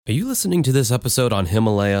Are you listening to this episode on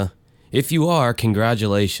Himalaya? If you are,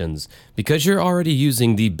 congratulations, because you're already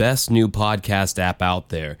using the best new podcast app out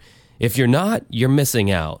there. If you're not, you're missing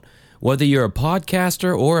out. Whether you're a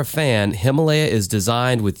podcaster or a fan, Himalaya is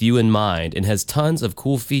designed with you in mind and has tons of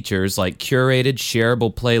cool features like curated,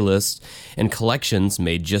 shareable playlists and collections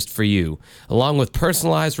made just for you, along with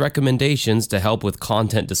personalized recommendations to help with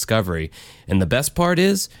content discovery. And the best part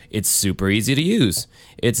is, it's super easy to use.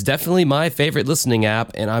 It's definitely my favorite listening app,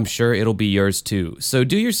 and I'm sure it'll be yours too. So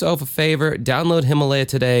do yourself a favor, download Himalaya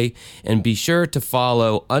today, and be sure to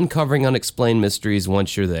follow Uncovering Unexplained Mysteries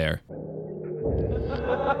once you're there.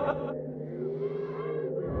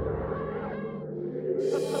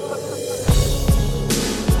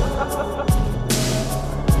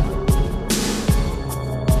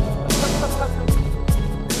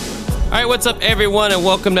 All right, what's up, everyone, and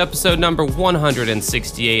welcome to episode number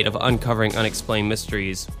 168 of Uncovering Unexplained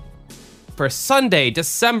Mysteries. For Sunday,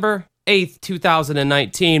 December 8th,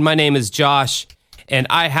 2019, my name is Josh, and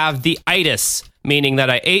I have the itis, meaning that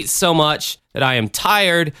I ate so much that I am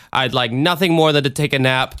tired. I'd like nothing more than to take a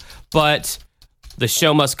nap, but the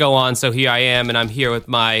show must go on, so here I am, and I'm here with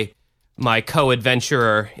my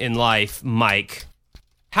co-adventurer in life, Mike.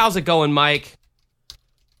 How's it going, Mike?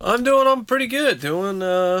 I'm pretty good. Doing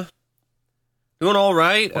all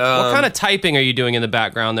right. What kind of typing are you doing in the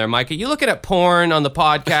background there, Mike? Are you looking at porn on the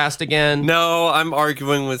podcast again? No, I'm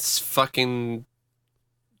arguing with fucking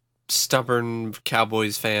stubborn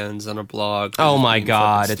Cowboys fans on a blog. Oh my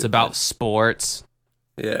God, it's about sports.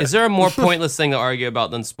 Yeah. Is there a more pointless thing to argue about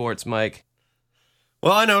than sports, Mike?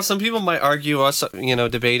 Well, I know some people might argue us,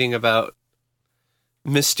 debating about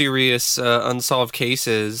mysterious unsolved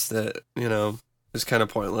cases that, is kind of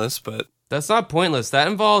pointless, but That's not pointless. That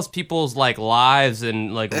involves people's lives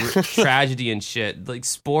and tragedy and shit. Like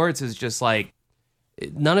sports is just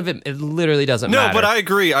none of it. It literally doesn't matter. No, but I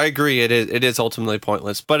agree. It is ultimately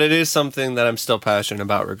pointless, but it is something that I'm still passionate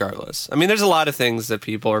about regardless. I mean, there's a lot of things that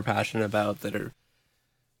people are passionate about that are,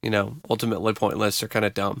 ultimately pointless or kind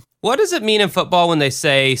of dumb. What does it mean in football when they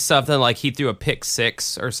say something like he threw a pick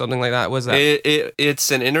six or something like that? What is that? It's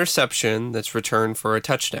an interception that's returned for a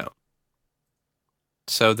touchdown.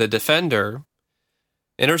 So the defender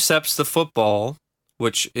intercepts the football,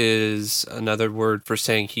 which is another word for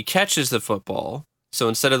saying he catches the football. So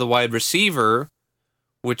instead of the wide receiver,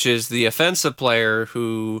 which is the offensive player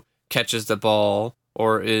who catches the ball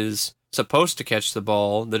or is supposed to catch the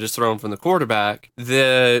ball that is thrown from the quarterback,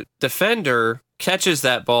 the defender catches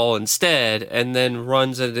that ball instead and then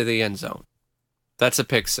runs into the end zone. That's a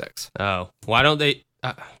pick six. Oh, why don't they?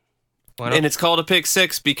 And it's called a pick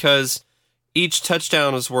six because each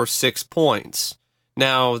touchdown is worth 6 points.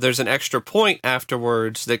 Now, there's an extra point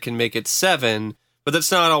afterwards that can make it 7, but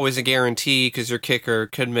that's not always a guarantee because your kicker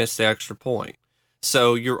could miss the extra point.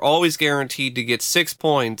 So you're always guaranteed to get 6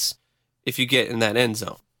 points if you get in that end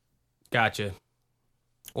zone. Gotcha.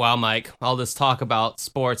 Wow, Mike, all this talk about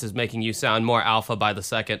sports is making you sound more alpha by the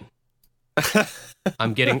second.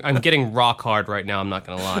 I'm getting rock hard right now, I'm not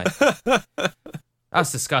going to lie.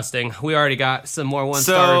 That's disgusting. We already got some more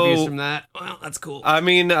one-star reviews from that. Well, that's cool. I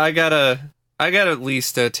mean, I gotta at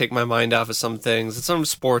least take my mind off of some things. And some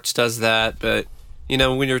sports does that, but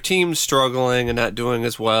when your team's struggling and not doing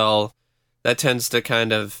as well, that tends to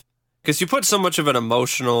kind of because you put so much of an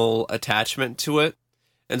emotional attachment to it,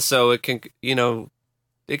 and so it can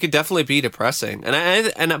it could definitely be depressing. But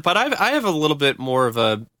I have a little bit more of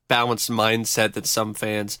a balanced mindset than some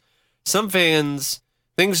fans. Some fans,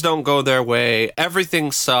 things don't go their way.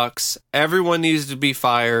 Everything sucks. Everyone needs to be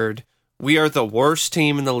fired. We are the worst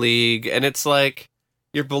team in the league. And it's like,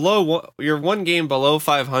 you're one game below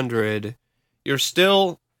 500. You're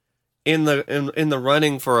still in the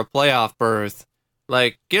running for a playoff berth.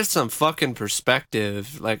 Like, get some fucking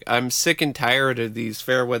perspective. Like, I'm sick and tired of these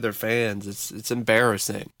fair weather fans. It's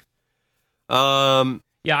embarrassing.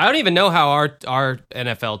 Yeah, I don't even know how our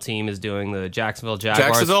NFL team is doing. The Jacksonville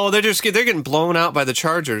Jaguars. They're getting blown out by the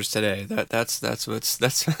Chargers today. That's.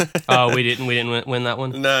 Oh, we didn't win that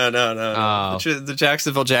one. No. Oh. The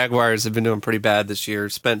Jacksonville Jaguars have been doing pretty bad this year.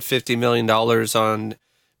 Spent $50 million on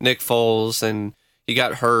Nick Foles, and he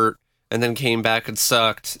got hurt, and then came back and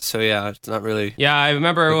sucked. So yeah, it's not really. Yeah, I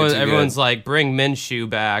remember everyone's like, bring Minshew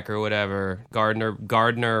back or whatever. Gardner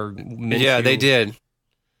Minshew. Yeah, they did.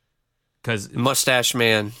 Because Mustache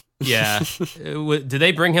Man. Yeah. Did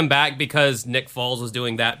they bring him back because Nick Foles was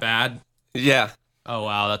doing that bad? Yeah. Oh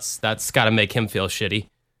wow, that's got to make him feel shitty.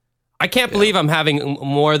 I can't believe I'm having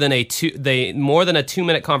more than a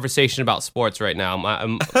 2-minute conversation about sports right now.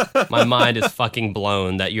 My mind is fucking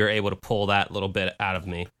blown that you're able to pull that little bit out of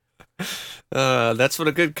me. That's what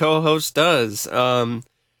a good co-host does.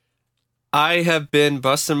 I have been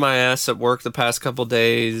busting my ass at work the past couple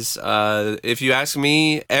days. If you ask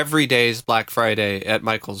me, every day is Black Friday at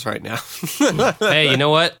Michael's right now. Hey, you know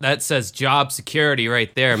what? That says job security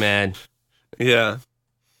right there, man. Yeah.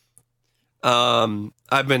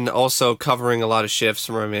 I've been also covering a lot of shifts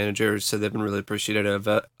for my managers, so they've been really appreciative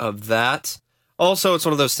of that. Also, it's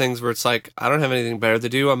one of those things where it's like, I don't have anything better to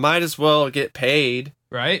do. I might as well get paid,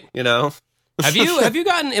 Right? you know? Have you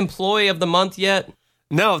gotten employee of the month yet?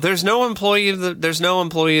 No, there's no employee of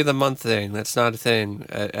the month thing. That's not a thing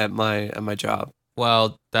at my job.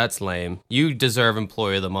 Well, that's lame. You deserve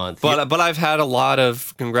employee of the month. But I've had a lot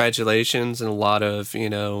of congratulations and a lot of,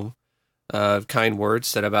 kind words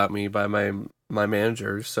said about me by my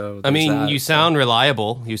managers. So I mean, you sound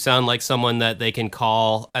reliable. You sound like someone that they can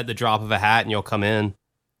call at the drop of a hat and you'll come in.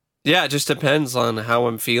 Yeah, it just depends on how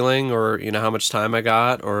I'm feeling or, how much time I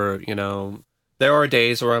got or, there are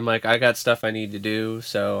days where I'm like, I got stuff I need to do,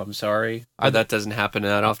 so I'm sorry. But that doesn't happen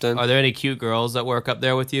that often. Are there any cute girls that work up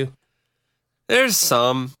there with you? There's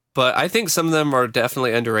some, but I think some of them are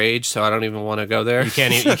definitely underage, so I don't even want to go there. You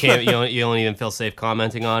can't, you don't even feel safe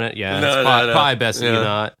commenting on it? Yeah, No, it's no. probably best that you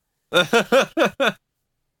not.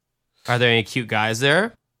 Are there any cute guys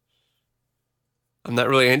there? I'm not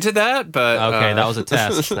really into that, but okay, that was a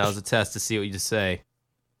test. That was a test to see what you just say.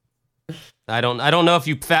 I don't know if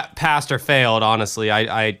you passed or failed. Honestly,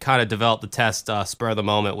 I kind of developed the test spur of the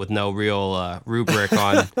moment with no real rubric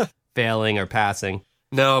on failing or passing.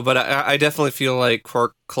 No, but I definitely feel like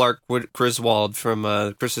Clark Griswold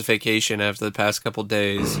from Christmas Vacation after the past couple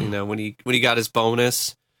days. When he got his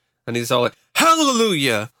bonus, and he's all like,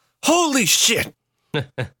 "Hallelujah! Holy shit!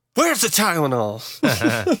 Where's the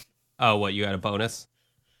Tylenol?" Oh, what, you got a bonus?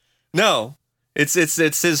 No, it's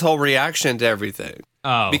his whole reaction to everything.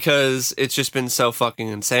 Oh, Because it's just been so fucking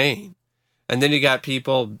insane. And then you got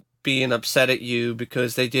people being upset at you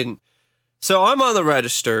because they didn't. So I'm on the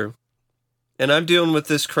register, and I'm dealing with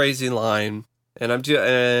this crazy line, and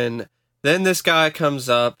and then this guy comes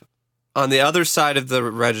up on the other side of the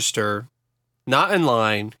register, not in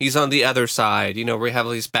line. He's on the other side, where we have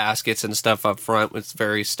all these baskets and stuff up front with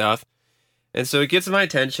various stuff. And so it gets my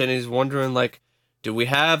attention. He's wondering, like, do you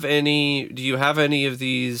have any of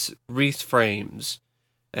these wreath frames?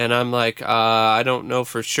 And I'm like, I don't know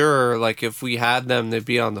for sure. Like, if we had them, they'd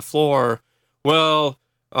be on the floor. Well,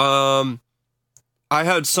 I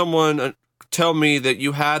had someone tell me that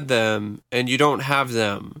you had them and you don't have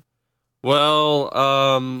them.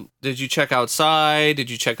 Well, did you check outside? Did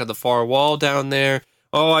you check on the far wall down there?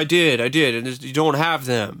 Oh, I did. And you don't have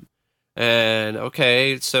them. And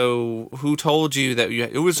okay, so who told you that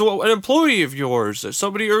it was an employee of yours?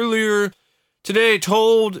 Somebody earlier today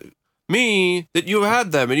told me that you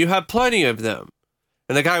had them and you had plenty of them.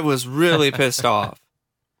 And the guy was really pissed off.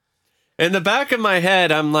 In the back of my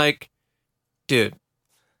head, I'm like, dude,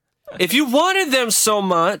 if you wanted them so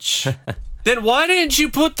much, then why didn't you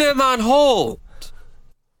put them on hold?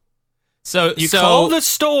 so You called the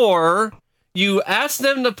store, you asked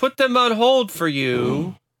them to put them on hold for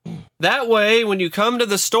you. That way, when you come to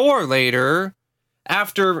the store later,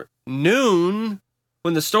 after noon,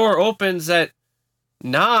 when the store opens at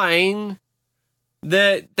 9,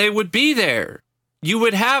 that they would be there. You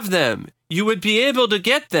would have them. You would be able to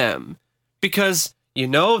get them. Because,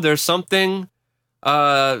 there's something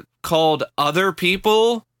called other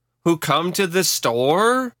people who come to the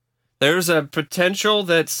store. There's a potential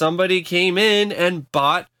that somebody came in and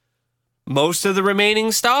bought most of the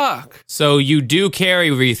remaining stock. So you do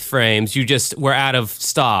carry wreath frames, you just were out of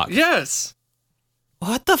stock. Yes.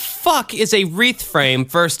 What the fuck is a wreath frame,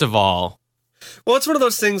 first of all? Well, it's one of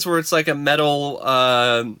those things where it's like a metal,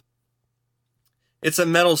 it's a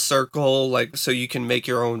metal circle, like, so you can make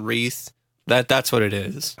your own wreath. That's what it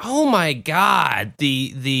is. Oh my god,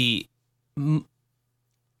 the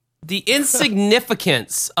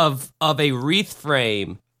insignificance of a wreath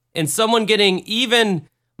frame and someone getting even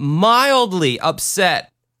mildly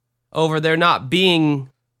upset over there not being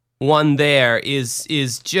one there is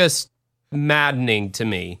just maddening to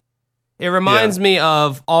me. It reminds me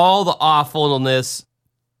of all the awfulness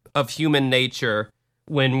of human nature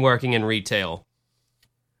when working in retail.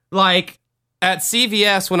 Like, at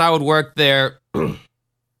CVS, when I would work there,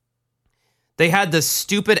 they had the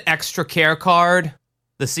stupid extra care card,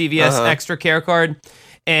 the CVS extra care card.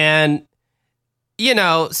 And,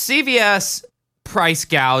 CVS price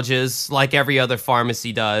gouges like every other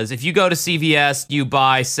pharmacy does. If you go to CVS, you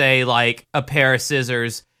buy, say, like a pair of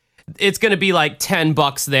scissors, it's going to be like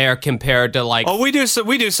 $10 there compared to like. Oh, we do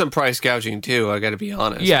some price gouging too. I got to be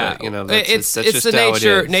honest. Yeah, but, it's just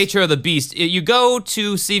the nature of the beast. You go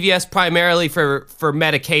to CVS primarily for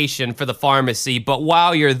medication for the pharmacy, but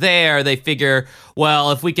while you're there, they figure,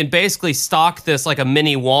 well, if we can basically stock this like a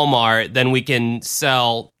mini Walmart, then we can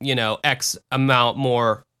sell X amount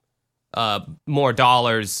more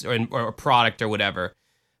dollars or a product or whatever.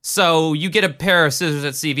 So you get a pair of scissors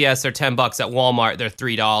at CVS, they're $10. At Walmart, they're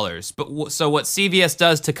 $3. But so what CVS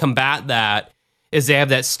does to combat that is they have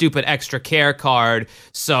that stupid extra care card.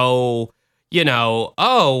 So, I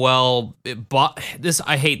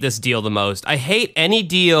hate this deal the most. I hate any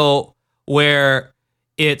deal where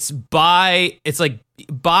it's like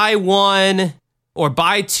buy one or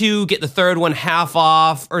buy two, get the third one half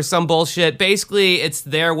off or some bullshit. Basically, it's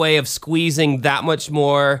their way of squeezing that much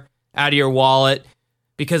more out of your wallet.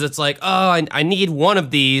 Because it's like, oh, I need one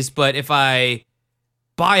of these, but if I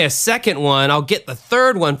buy a second one, I'll get the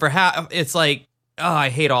third one for half. It's like, oh, I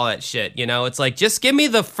hate all that shit, It's like, just give me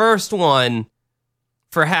the first one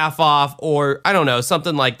for half off, or I don't know,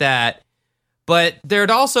 something like that. But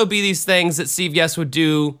there'd also be these things that CVS would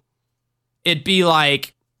do. It'd be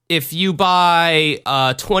like, if you buy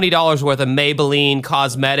 $20 worth of Maybelline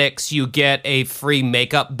cosmetics, you get a free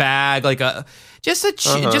makeup bag, like just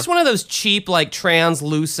one of those cheap, like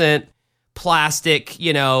translucent plastic,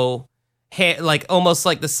 like almost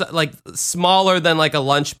like like smaller than like a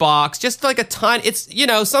lunchbox, just like a tiny. It's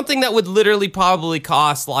something that would literally probably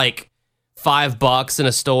cost like $5 in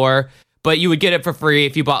a store, but you would get it for free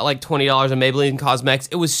if you bought like $20 of Maybelline cosmetics.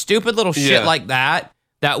 It was stupid little shit like that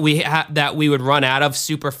we would run out of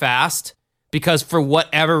super fast. Because for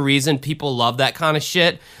whatever reason, people love that kind of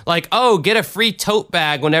shit. Like, oh, get a free tote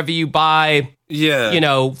bag whenever you buy,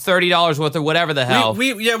 $30 worth or whatever the hell.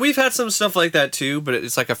 We've had some stuff like that too, but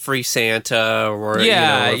it's like a free Santa or a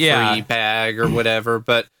free bag or whatever.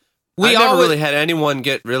 But I never really had anyone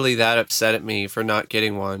get really that upset at me for not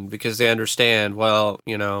getting one because they understand, well,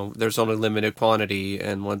 there's only limited quantity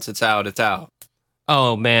and once it's out, it's out.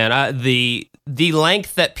 Oh, man. The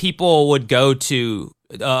length that people would go to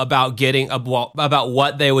about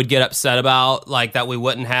what they would get upset about, like that we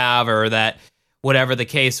wouldn't have, or that whatever the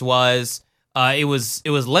case was, it was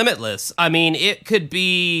limitless. I mean, it could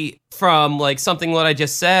be from like something what I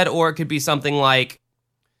just said, or it could be something like,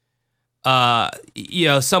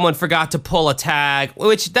 someone forgot to pull a tag,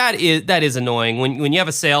 which that is annoying when you have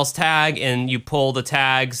a sales tag and you pull the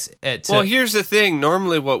tags. Well, here's the thing.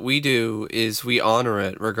 Normally what we do is we honor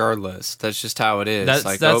it regardless. That's just how it is.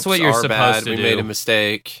 That's what you're supposed to do. We made a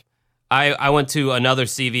mistake. I went to another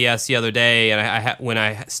CVS the other day, and when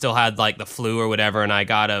I still had like the flu or whatever, and I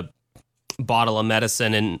got a bottle of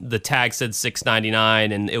medicine, and the tag said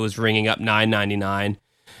 $6.99, and it was ringing up $9.99.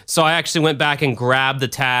 So I actually went back and grabbed the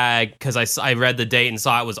tag because I read the date and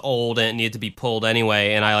saw it was old and it needed to be pulled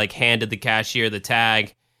anyway. And I like handed the cashier the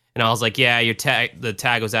tag, and I was like, "Yeah, the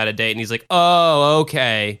tag was out of date." And he's like, "Oh,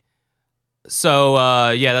 okay." So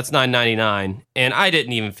that's $9.99, and I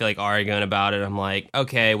didn't even feel like arguing about it. I'm like,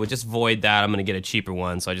 "Okay, we'll just void that. I'm gonna get a cheaper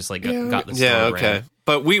one." So I just like got the store. Yeah, okay. Ran.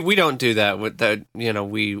 But we don't do that with that.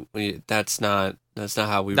 We that's not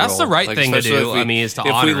how we roll. That's the right thing to do. Is to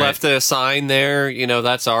honor it. If we left a sign there,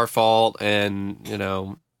 that's our fault, and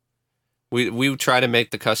we try to make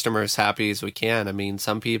the customer as happy as we can. I mean,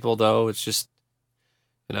 some people though, it's just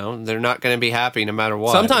they're not going to be happy no matter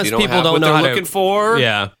what. Sometimes people don't know what they're looking for.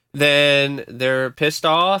 Yeah, then they're pissed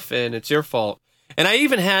off, and it's your fault. And I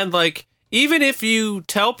even had even if you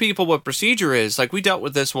tell people what procedure is, like we dealt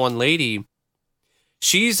with this one lady.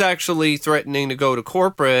 She's actually threatening to go to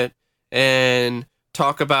corporate and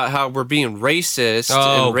talk about how we're being racist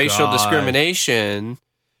and racial discrimination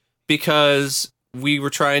because we were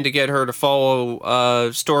trying to get her to follow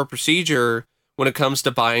store procedure when it comes to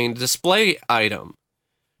buying a display item.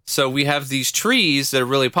 So we have these trees that are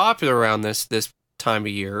really popular around this time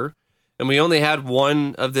of year, and we only had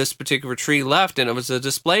one of this particular tree left, and it was a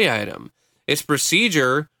display item. It's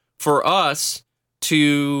procedure for us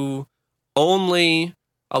to only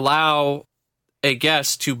allow a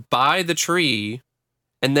guest to buy the tree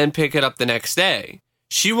and then pick it up the next day.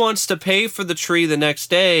 She wants to pay for the tree the next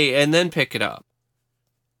day and then pick it up.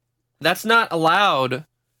 That's not allowed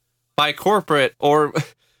by corporate or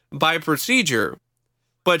by procedure.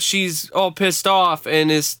 But she's all pissed off and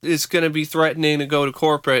is going to be threatening to go to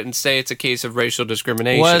corporate and say it's a case of racial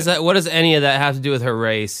discrimination. What does any of that have to do with her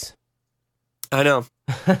race? I know.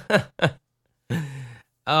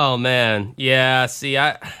 Oh man, yeah. See,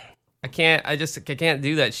 I can't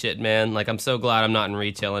do that shit, man. Like, I'm so glad I'm not in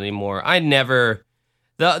retail anymore. I never.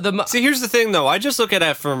 See, here's the thing, though. I just look at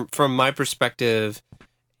it from my perspective.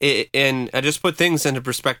 and I just put things into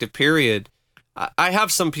perspective, period. I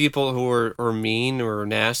have some people who are mean or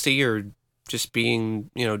nasty or just being,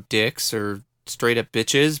 dicks or straight up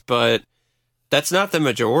bitches, but that's not the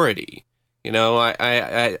majority.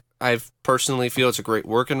 I personally feel it's a great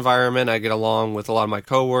work environment. I get along with a lot of my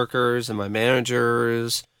coworkers and my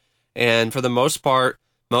managers. And for the most part,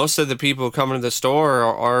 most of the people who come into the store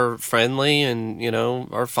are friendly and,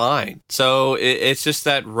 are fine. So it's just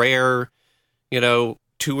that rare, 2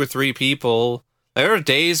 or 3 people. There are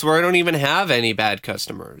days where I don't even have any bad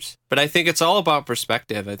customers. But I think it's all about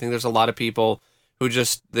perspective. I think there's a lot of people who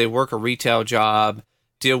they work a retail job,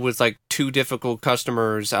 deal with like 2 difficult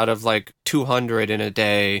customers out of like 200 in a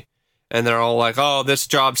day, and they're all like, oh, this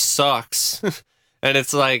job sucks. And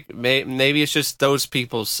it's like, maybe it's just those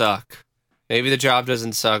people suck. Maybe the job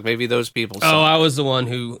doesn't suck. Maybe those people suck. Oh, I was the one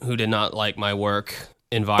who did not like my work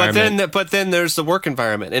environment. But then there's the work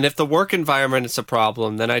environment. And if the work environment is a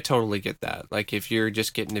problem, then I totally get that. Like if you're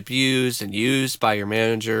just getting abused and used by your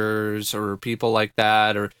managers or people like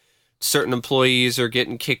that, or certain employees are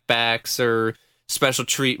getting kickbacks or special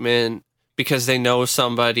treatment because they know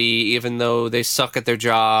somebody even though they suck at their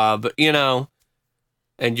job,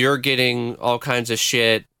 and you're getting all kinds of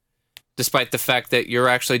shit despite the fact that you're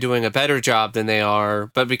actually doing a better job than they are,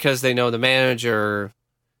 but because they know the manager,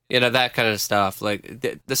 that kind of stuff. Like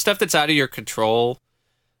the stuff that's out of your control,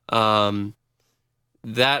 that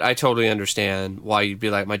I totally understand why you'd be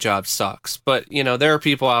like, my job sucks. But, there are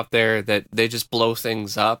people out there that they just blow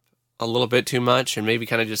things up a little bit too much and maybe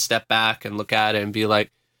kind of just step back and look at it and be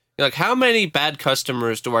like, how many bad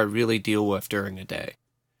customers do I really deal with during a day?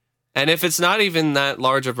 And if it's not even that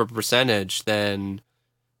large of a percentage, then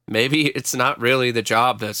maybe it's not really the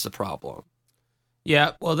job that's the problem.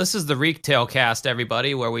 Yeah, well, this is the Retail Cast,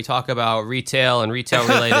 everybody, where we talk about retail and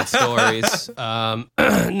retail-related stories. No.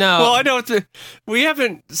 Well, I don't. We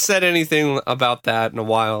haven't said anything about that in a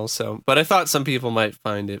while, but I thought some people might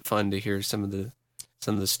find it fun to hear some of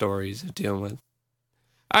the stories of dealing with.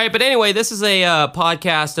 All right, but anyway, this is a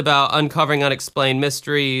podcast about uncovering unexplained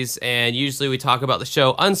mysteries, and usually we talk about the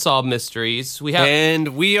show Unsolved Mysteries. And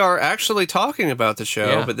we are actually talking about the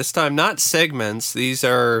show, but this time not segments.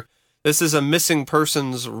 This is a missing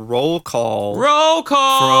persons roll call. Roll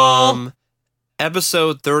call! From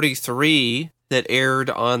episode 33 that aired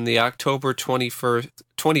on the October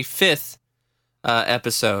 25th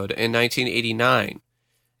episode in 1989.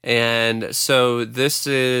 And so this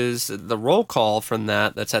is the roll call from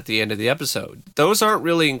that's at the end of the episode. Those aren't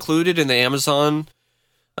really included in the Amazon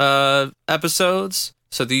episodes,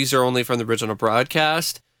 so these are only from the original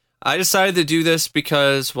broadcast. I decided to do this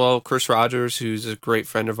because, well, Chris Rogers, who's a great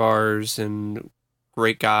friend of ours and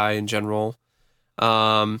great guy in general,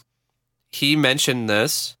 he mentioned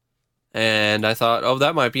this, and I thought, oh,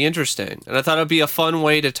 that might be interesting. And I thought it'd be a fun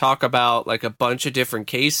way to talk about like a bunch of different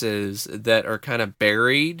cases that are kind of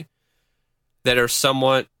buried, that are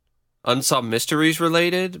somewhat unsolved mysteries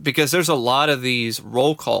related, because there's a lot of these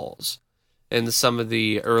roll calls in some of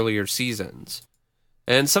the earlier seasons.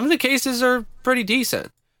 And some of the cases are pretty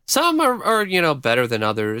decent. Some are better than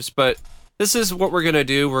others, but this is what we're going to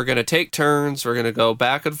do. We're going to take turns. We're going to go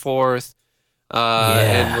back and forth.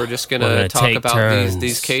 And we're just going to talk about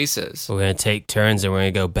these cases. We're going to take turns and we're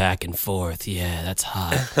going to go back and forth. Yeah, that's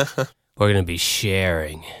hot. We're going to be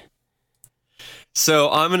sharing. So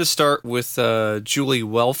I'm going to start with Julie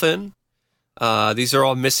Welfin. These are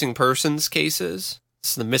all missing persons cases.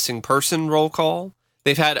 This is the missing person roll call.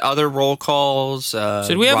 They've had other roll calls.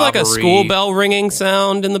 Should we have like a school bell ringing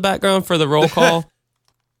sound in the background for the roll call?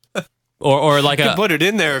 Or like you can put it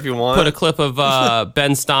in there if you want. Put a clip of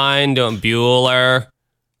Ben Stein doing Bueller.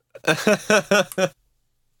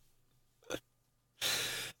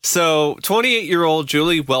 So, 28-year-old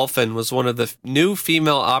Julie Welfin was one of the new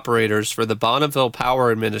female operators for the Bonneville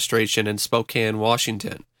Power Administration in Spokane,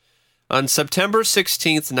 Washington. On September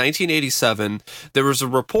 16th, 1987, there was a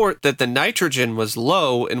report that the nitrogen was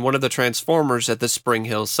low in one of the transformers at the Spring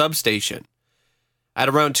Hill substation. At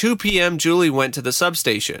around 2 p.m., Julie went to the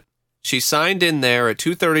substation. She signed in there at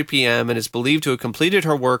 2:30 p.m. and is believed to have completed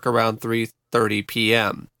her work around 3:30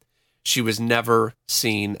 p.m. She was never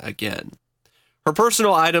seen again. Her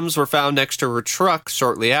personal items were found next to her truck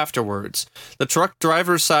shortly afterwards. The truck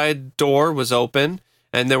driver's side door was open,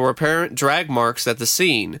 and there were apparent drag marks at the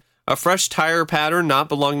scene. A fresh tire pattern not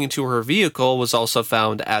belonging to her vehicle was also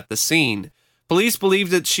found at the scene. Police believe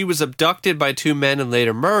that she was abducted by 2 men and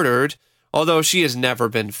later murdered, although she has never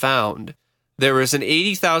been found. There is an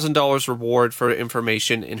 $80,000 reward for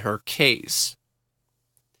information in her case.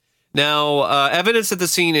 Now, evidence at the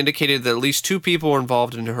scene indicated that at least 2 people were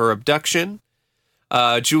involved in her abduction.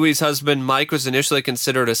 Julie's husband, Mike, was initially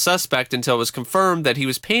considered a suspect until it was confirmed that he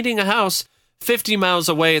was painting a house 50 miles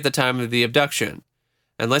away at the time of the abduction.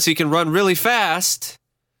 Unless he can run really fast,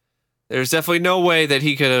 there's definitely no way that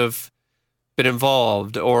he could have been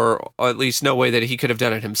involved, or at least no way that he could have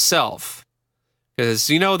done it himself. Because,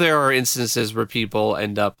 there are instances where people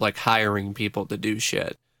end up, like, hiring people to do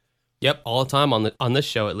shit. Yep, all the time on this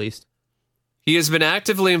show, at least. He has been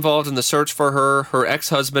actively involved in the search for her. Her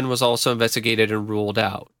ex-husband was also investigated and ruled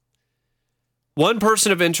out. One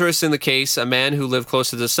person of interest in the case, a man who lived close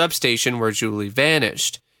to the substation where Julie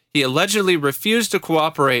vanished. He allegedly refused to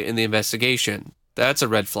cooperate in the investigation. That's a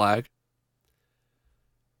red flag.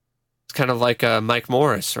 It's kind of like Mike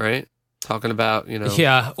Morris, right? Talking about,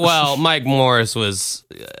 Yeah, well, Mike Morris was...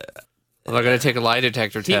 I'm not going to take a lie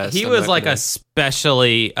detector test. He was like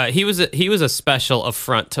especially... he was a special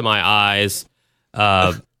affront to my eyes,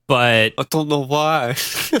 but... I don't know why.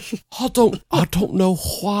 I don't know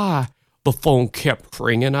why. The phone kept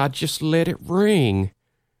ringing. I just let it ring.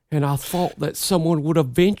 And I thought that someone would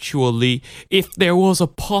eventually, if there was a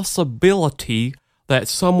possibility that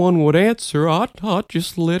someone would answer, I'd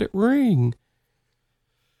just let it ring.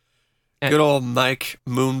 Good old Mike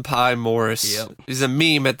Moon Pie Morris. Yep. He's a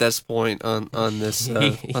meme at this point on this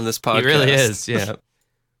on this podcast. He really is, yeah.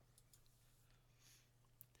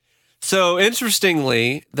 So,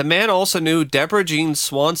 interestingly, the man also knew Deborah Jean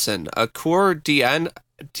Swanson, a Coeur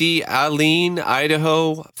d'Alene,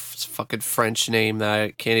 Idaho, fucking French name that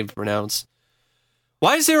I can't even pronounce.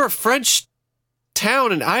 Why is there a French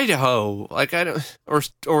town in Idaho? Like, I don't,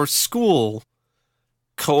 or school.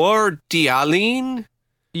 Coeur d'Alene?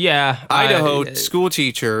 Yeah. Idaho school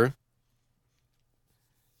teacher.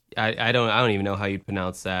 I don't even know how you'd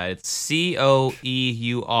pronounce that. It's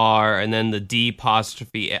Coeur and then the D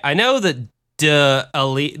apostrophe. I know that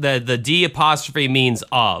the D apostrophe means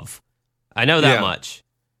of. I know that much.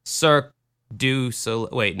 Cirque du Soleil.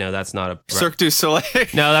 Wait, no, that's not a... Cirque du Soleil.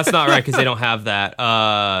 No, that's not right because they don't have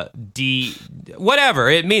that. D... Whatever.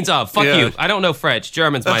 It means of. Fuck you. I don't know French.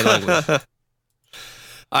 German's my language.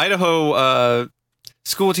 Idaho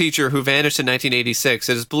school teacher who vanished in 1986.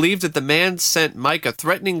 It is believed that the man sent Mike a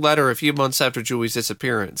threatening letter a few months after Julie's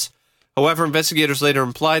disappearance. However, investigators later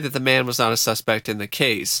implied that the man was not a suspect in the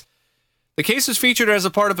case. The case was featured as a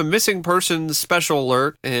part of a missing persons special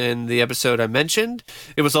alert in the episode I mentioned.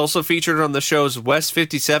 It was also featured on the shows West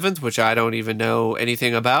 57th, which I don't even know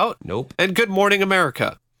anything about. Nope. And Good Morning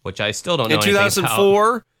America, which I still don't know anything about. In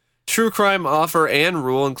 2004, true crime author Anne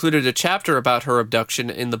Rule included a chapter about her abduction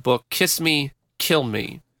in the book Kiss Me, Kill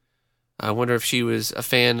Me. I wonder if she was a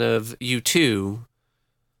fan of U2.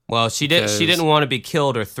 Well, she didn't want to be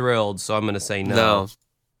killed or thrilled, so I'm going to say no. No.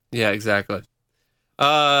 Yeah, exactly.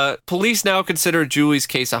 Police now consider Julie's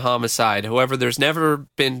case a homicide. However,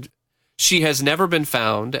 she has never been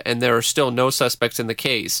found, and there are still no suspects in the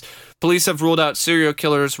case. Police have ruled out serial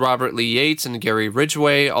killers Robert Lee Yates and Gary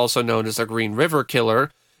Ridgway, also known as the Green River Killer.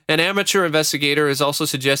 An amateur investigator has also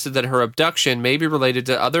suggested that her abduction may be related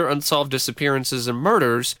to other unsolved disappearances and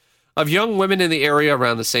murders of young women in the area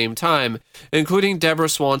around the same time, including Deborah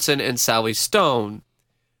Swanson and Sally Stone.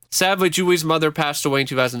 Sadly, Julie's mother passed away in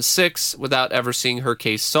 2006 without ever seeing her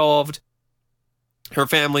case solved. Her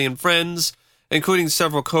family and friends, including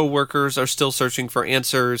several co-workers, are still searching for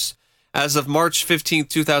answers. As of March 15,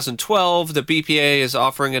 2012, the BPA is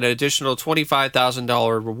offering an additional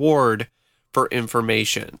 $25,000 reward for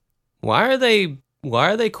information. Why are they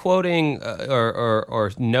quoting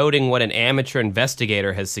or noting what an amateur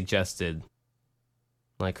investigator has suggested?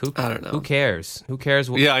 Like, I don't know. Who cares? Who cares?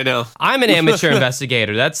 Yeah, I know. I'm an amateur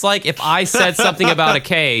investigator. That's like if I said something about a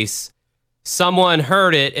case, someone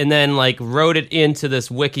heard it and then like wrote it into this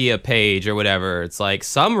Wikia page or whatever. It's like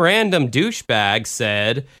some random douchebag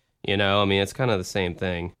said, I mean, it's kind of the same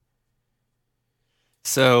thing.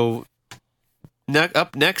 So,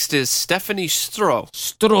 up next is Stephanie Stroh.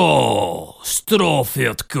 Stroh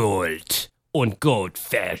wird Gold und Gold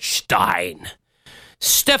wird Stein.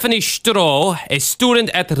 Stephanie Stroh, a student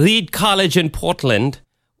at Reed College in Portland,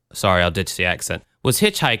 sorry, I'll ditch the accent, was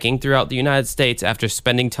hitchhiking throughout the United States after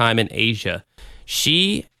spending time in Asia.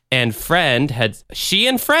 She and friend,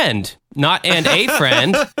 not and a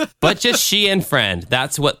friend, but just she and friend.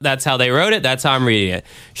 That's how they wrote it. That's how I'm reading it.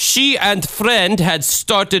 She and friend had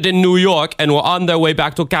started in New York and were on their way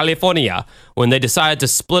back to California when they decided to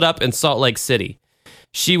split up in Salt Lake City.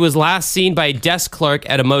 She was last seen by a desk clerk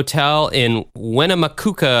at a motel in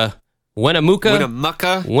Winnemucca, Nevada.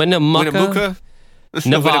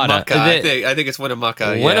 I think it's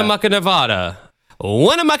Winnemucca. Winnemucca, Nevada.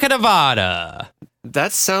 Winnemucca, Nevada.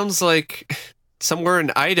 That sounds like somewhere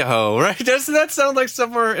in Idaho, right? Doesn't that sound like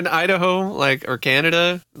somewhere in Idaho, like, or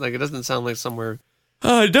Canada? Like, it doesn't sound like somewhere.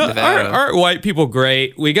 Aren't white people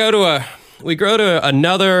great? We go to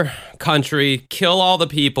another country, kill all the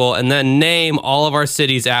people, and then name all of our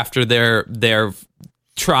cities after their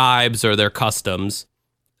tribes or their customs.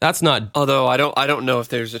 That's not. Although I don't know if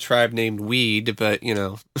there's a tribe named Weed, but you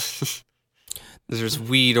know, there's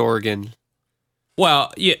Weed, Oregon.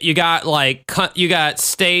 Well, you got you got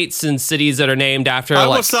states and cities that are named after. I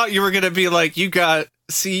almost thought you were gonna be like, you got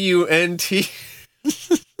CUNT.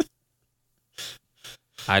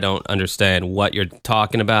 I don't understand what you're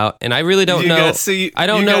talking about, and I really don't know. I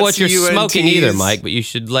don't know what you're smoking either, Mike. But you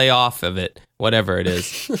should lay off of it, whatever it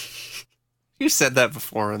is. You said that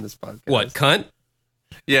before on this podcast. What, cunt?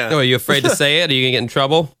 Yeah. Oh, are you afraid to say it? Are you gonna get in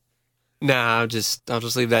trouble? Nah, I'll just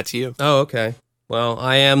leave that to you. Oh, okay. Well,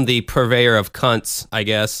 I am the purveyor of cunts, I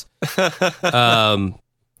guess.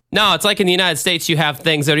 No, it's like in the United States, you have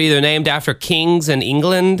things that are either named after kings in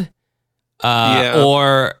England,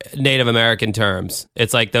 or Native American terms.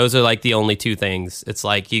 It's like those are like the only two things. It's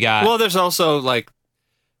like you got. Well, there's also like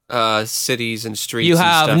cities and streets. You and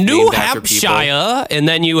have stuff New named after Hampshire, and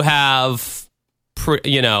then you have,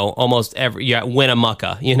 almost every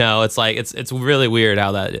Winnemucca. It's like it's really weird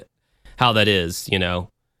how that is.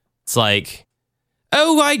 It's like.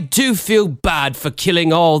 Oh, I do feel bad for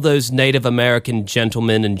killing all those Native American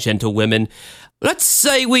gentlemen and gentlewomen. Let's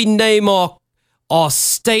say we name our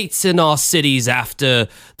states and our cities after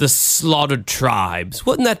the slaughtered tribes.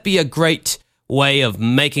 Wouldn't that be a great way of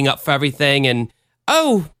making up for everything? And,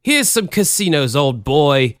 oh, here's some casinos, old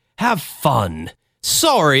boy. Have fun.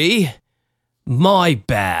 Sorry. My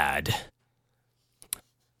bad.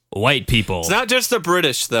 White people. It's not just the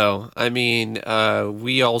British, though. I mean,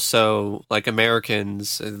 we also, like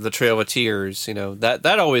Americans, the Trail of Tears,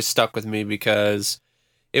 that always stuck with me because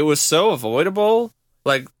it was so avoidable.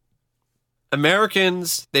 Like,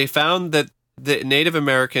 Americans, they found that the Native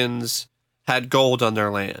Americans had gold on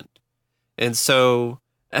their land. And so,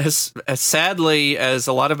 as sadly as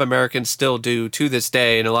a lot of Americans still do to this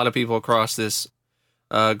day, and a lot of people across this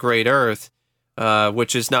great earth,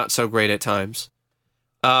 which is not so great at times,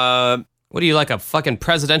 what are you, like a fucking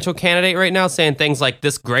presidential candidate right now, saying things like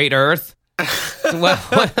 "this great Earth"? what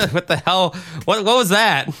the hell? What was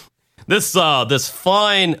that? This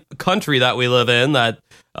fine country that we live in. That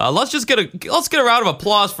let's get a round of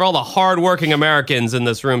applause for all the hardworking Americans in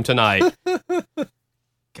this room tonight.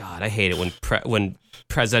 God, I hate it when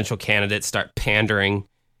presidential candidates start pandering.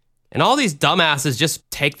 And all these dumbasses just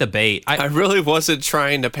take the bait. I really wasn't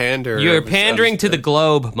trying to pander. You're pandering to the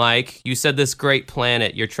globe, Mike. You said this great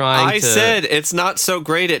planet. You're trying to... I said it's not so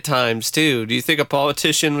great at times, too. Do you think a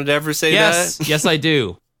politician would ever say that? Yes, I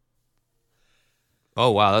do.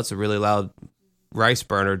 Oh, wow, that's a really loud rice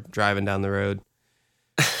burner driving down the road.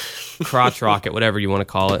 Crotch rocket, whatever you want to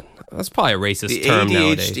call it. That's probably a racist term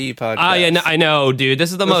nowadays. The ADHD podcast. Yeah, I know, dude.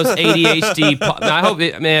 This is the most ADHD. I hope,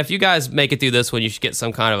 if you guys make it through this one, you should get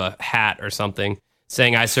some kind of a hat or something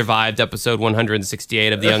saying I survived episode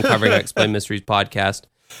 168 of the Uncovering Unexplained Mysteries podcast.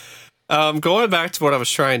 Going back to what I was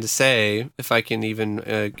trying to say, if I can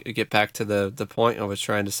even get back to the point I was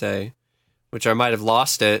trying to say, which I might have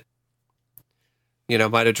lost it.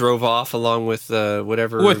 Might have drove off along with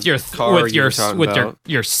whatever with your car with you your were talking with about.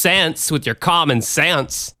 your sense, with your common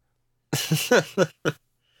sense.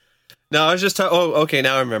 No, I was just okay,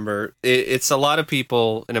 now I remember. It's a lot of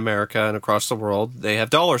people in America and across the world, they have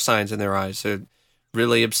dollar signs in their eyes. They're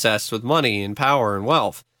really obsessed with money and power and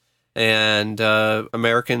wealth. And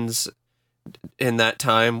Americans in that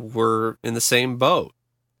time were in the same boat.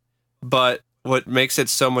 But what makes it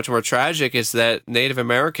so much more tragic is that Native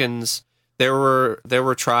Americans, there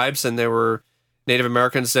were tribes and there were Native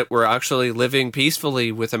Americans that were actually living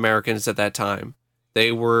peacefully with Americans at that time.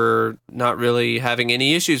 They were not really having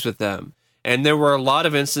any issues with them. And there were a lot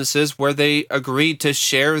of instances where they agreed to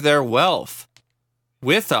share their wealth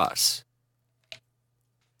with us.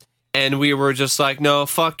 And we were just like, no,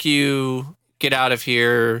 fuck you. Get out of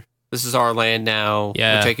here. This is our land now.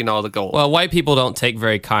 Yeah. We're taking all the gold. Well, white people don't take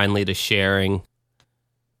very kindly to sharing.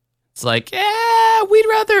 It's like, we'd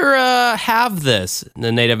rather have this. And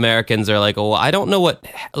the Native Americans are like, well, I don't know what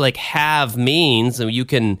have means. You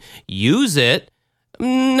can use it.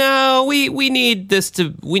 No, we need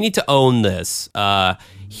to own this.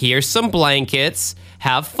 Here's some blankets.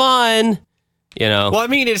 Have fun. Well, I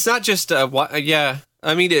mean, it's not just yeah.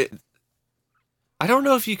 I mean, I don't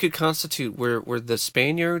know if you could constitute were the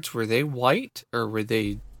Spaniards, were they white or were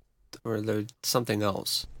they something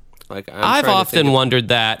else? Like I've often wondered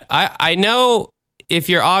that. I know if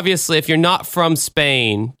you're not from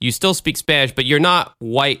Spain, you still speak Spanish, but you're not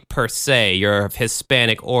white per se. You're of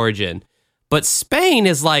Hispanic origin. But Spain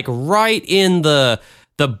is like right in the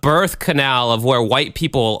birth canal of where white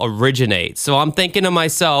people originate. So I'm thinking to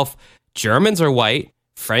myself, Germans are white,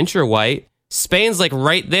 French are white, Spain's like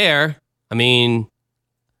right there. I mean,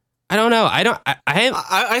 I don't know.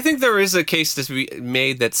 I think there is a case to be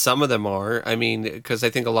made that some of them are. I mean, because I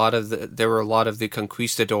think there were a lot of the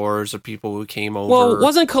conquistadors or people who came over. Well,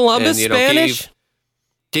 wasn't Columbus and, Spanish?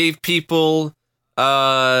 Gave people,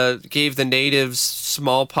 gave the natives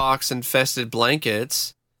smallpox-infested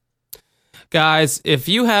blankets. Guys, if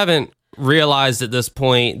you haven't realized at this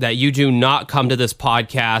point that you do not come to this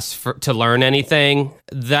podcast to learn anything,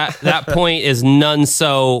 that point is none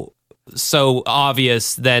so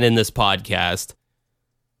obvious than in this podcast.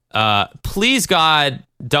 Please, God,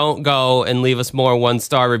 don't go and leave us more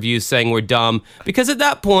 1-star reviews saying we're dumb, because at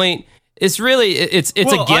that point it's a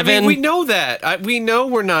given. I mean, we know that. We know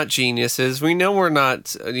we're not geniuses. We know we're not,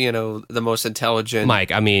 the most intelligent.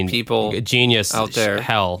 Mike, I mean, people genius out there.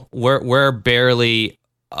 Hell, we're barely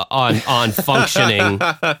on functioning.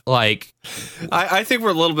 Like, I think we're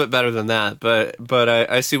a little bit better than that, but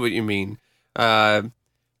I see what you mean.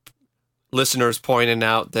 Listeners pointing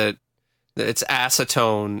out that it's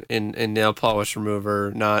acetone in nail polish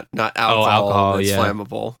remover, not alcohol. That's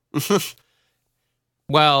flammable.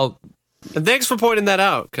 Well, and thanks for pointing that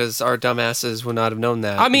out, because our dumbasses would not have known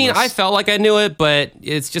that. I mean, I felt like I knew it, but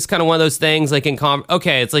it's just kind of one of those things. Like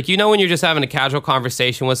it's like, when you're just having a casual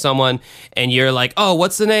conversation with someone, and you're like, "Oh,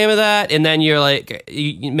 what's the name of that?" And then you're like,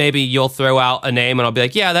 maybe you'll throw out a name, and I'll be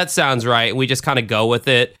like, "Yeah, that sounds right." And we just kind of go with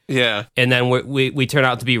it. Yeah. And then we turn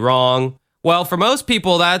out to be wrong. Well, for most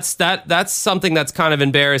people, that's something that's kind of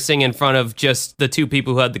embarrassing in front of just the two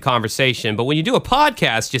people who had the conversation. But when you do a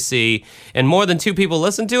podcast, you see, and more than two people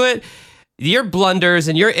listen to it, your blunders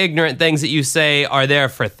and your ignorant things that you say are there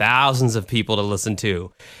for thousands of people to listen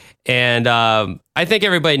to. And I think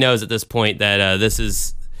everybody knows at this point that this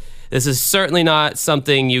is certainly not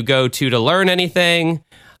something you go to learn anything.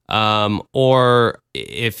 Or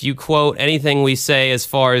if you quote anything we say as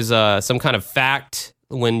far as some kind of fact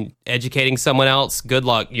when educating someone else, good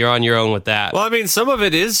luck. You're on your own with that. Well, I mean, some of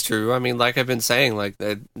it is true. I mean, like I've been saying, like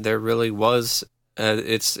there really was.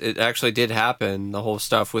 It actually did happen. The whole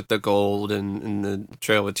stuff with the gold and the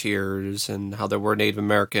Trail of Tears, and how there were Native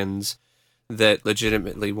Americans that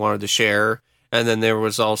legitimately wanted to share, and then there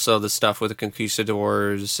was also the stuff with the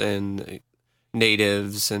conquistadors and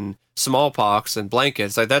natives and smallpox and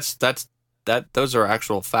blankets. Like those are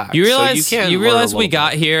actual facts. You realize we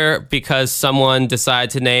got here because someone decided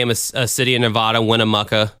to name a city in Nevada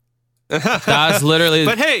Winnemucca. That's literally.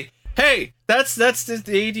 But hey, that's the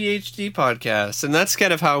ADHD podcast, and that's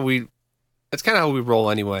kind of how we roll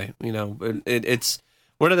anyway. It's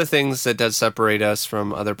one of the things that does separate us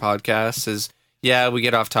from other podcasts is, we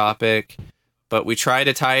get off topic, but we try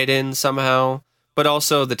to tie it in somehow. But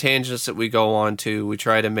also the tangents that we go on to, we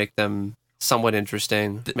try to make them somewhat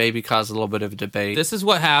interesting, maybe cause a little bit of a debate. This is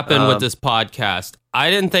what happened with this podcast. I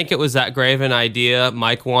didn't think it was that great of an idea.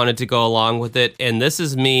 Mike wanted to go along with it, and this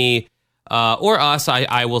is me, or us,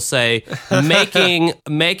 I will say,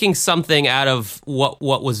 making something out of what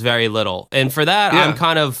was very little. And for that, I'm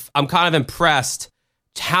kind of impressed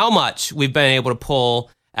how much we've been able to pull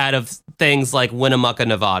out of things like Winnemucca,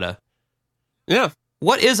 Nevada. Yeah.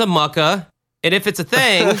 What is a mucka? And if it's a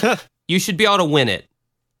thing, you should be able to win it.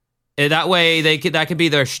 And that way, that could be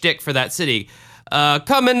their shtick for that city.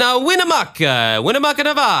 Coming Winnemucca,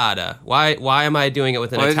 Nevada. Why am I doing it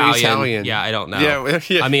with an Italian? Yeah, I don't know.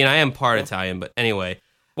 Yeah. I mean, I am part Italian, but anyway.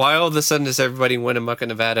 Why all of a sudden does everybody in Winnemucca,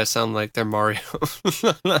 Nevada sound like they're Mario?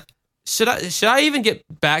 Should I even get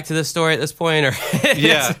back to the story at this point, or?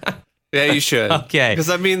 Yeah, you should. Okay. Because,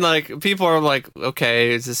 I mean, like, people are like,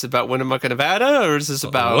 okay, is this about Winnemucca, Nevada, or is this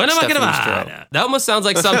about Winnemucca, Nevada? That almost sounds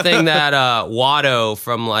like something that Watto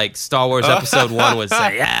from, like, Star Wars Episode 1 would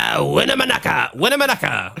say. Yeah, Winnemucca.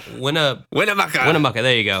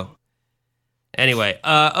 There you go. Anyway,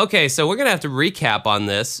 okay, so we're going to have to recap on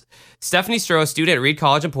this. Stephanie Stroh, a student at Reed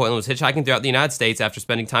College in Portland, was hitchhiking throughout the United States after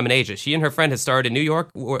spending time in Asia. She and her friend had started in New York,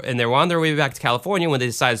 and they were on their way back to California when they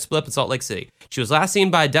decided to split up in Salt Lake City. She was last seen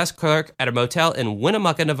by a desk clerk at a motel in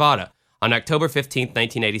Winnemucca, Nevada, on October 15,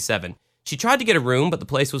 1987. She tried to get a room, but the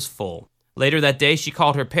place was full. Later that day, she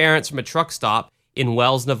called her parents from a truck stop in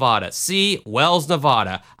Wells, Nevada. See, Wells,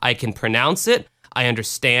 Nevada. I can pronounce it. I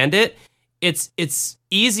understand it. It's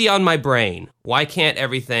easy on my brain. Why can't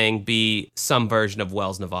everything be some version of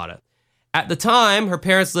Wells, Nevada? At the time, her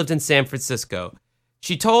parents lived in San Francisco.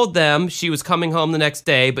 She told them she was coming home the next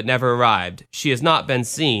day, but never arrived. She has not been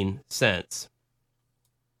seen since.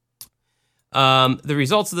 The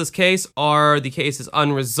results of this case are the case is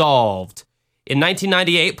unresolved. In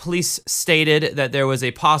 1998, police stated that there was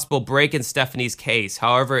a possible break in Stephanie's case.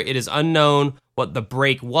 However, it is unknown what the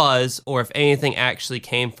break was or if anything actually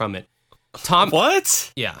came from it.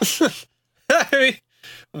 What? Yeah. I mean,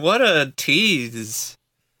 what a tease.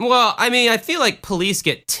 Well, I mean, I feel like police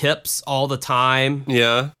get tips all the time.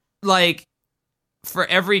 Yeah. Like, for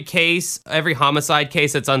every case, every homicide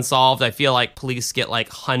case that's unsolved, I feel like police get like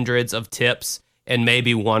hundreds of tips and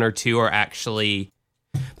maybe one or two are actually...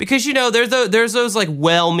 Because, you know, there's those like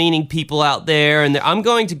well-meaning people out there, and I'm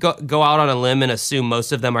going to go out on a limb and assume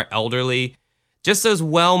most of them are elderly. Just those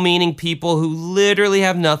well-meaning people who literally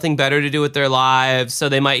have nothing better to do with their lives, so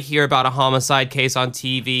they might hear about a homicide case on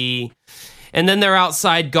TV, and then they're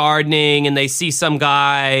outside gardening, and they see some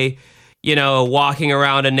guy, you know, walking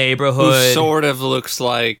around a neighborhood. Who sort of looks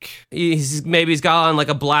like... Maybe he's got on like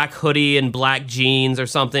a black hoodie and black jeans or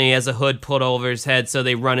something. He has a hood put over his head, so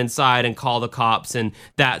they run inside and call the cops, and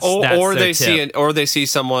that's or their they tip. they see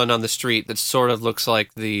someone on the street that sort of looks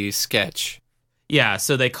like the sketch. Yeah,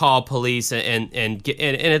 so they call police and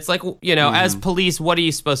it's like, you know, as police, what are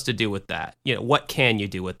you supposed to do with that? You know, what can you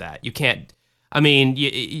do with that? You can't. I mean,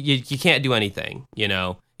 you can't do anything. You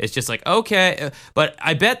know, it's just like, okay, but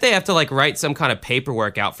I bet they have to like write some kind of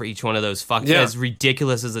paperwork out for each one of those. As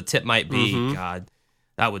ridiculous as a tip might be. God,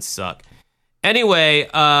 that would suck. Anyway,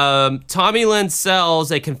 Tommy Lynn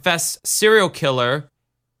Sells, a confessed serial killer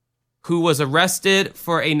who was arrested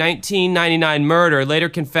for a 1999 murder, later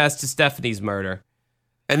confessed to Stephanie's murder.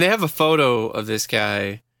 And they have a photo of this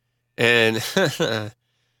guy, and it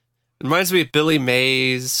reminds me of Billy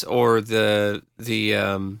Mays or the not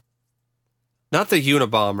the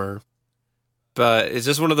Unabomber, but it's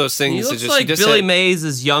just one of those things. He looks like Billy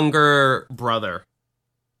Mays' younger brother.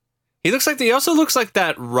 He also looks like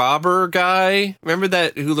that robber guy. Remember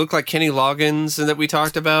that who looked like Kenny Loggins and that we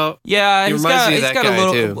talked about? Yeah, he reminds me of that guy a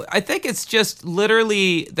little. too. I think it's just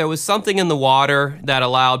literally there was something in the water that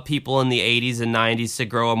allowed people in the 80s and 90s to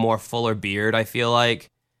grow a more fuller beard. I feel like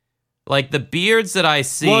the beards that I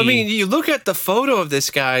see. Well, I mean, you look at the photo of this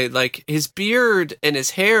guy, like his beard and his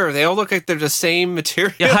hair, they all look like they're the same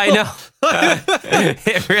material. Yeah, I know.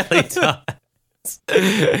 It really does.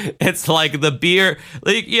 It's like the beard,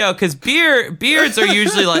 like, you know, because beards are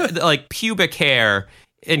usually like pubic hair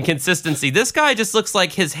in consistency. This guy just looks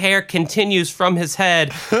like his hair continues from his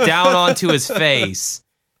head down onto his face.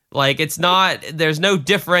 Like there's no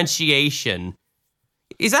differentiation.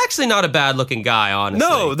 He's actually not a bad looking guy, honestly.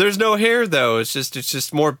 No, there's no hair though. It's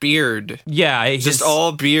just more beard. Yeah, just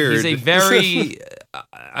all beard. He's a very,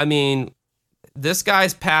 I mean. This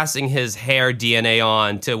guy's passing his hair DNA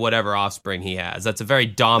on to whatever offspring he has. That's a very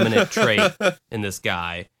dominant trait in this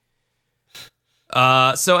guy.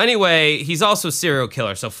 So anyway, he's also a serial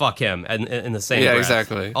killer, so fuck him in the same breath.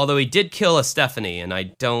 Exactly. Although he did kill a Stephanie, and I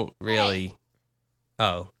don't really...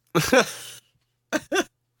 Oh. Hi,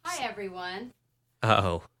 everyone.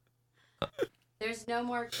 Oh. There's no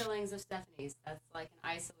more killings of Stephanies. That's like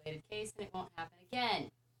an isolated case, and it won't happen again.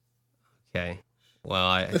 Okay. Well,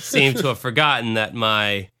 I seem to have forgotten that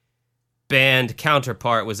my band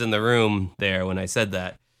counterpart was in the room there when I said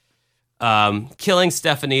that. Killing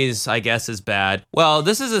Stephanies, I guess, is bad. Well,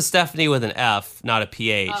 this is a Stephanie with an F, not a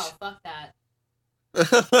PH. Oh, fuck that.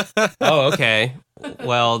 Oh, okay.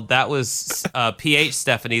 Well, that was PH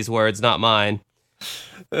Stephanie's words, not mine.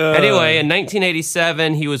 Anyway, in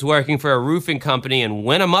 1987, he was working for a roofing company in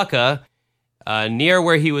Winnemucca, near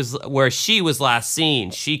where she was last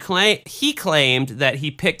seen. He claimed that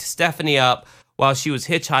he picked Stephanie up while she was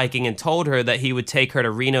hitchhiking and told her that he would take her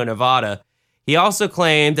to Reno, Nevada. He also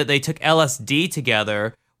claimed that they took LSD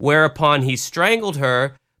together, whereupon he strangled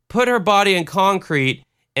her, put her body in concrete,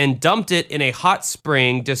 and dumped it in a hot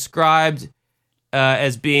spring described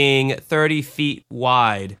as being 30 feet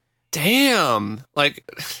wide. Damn! Like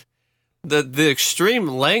the extreme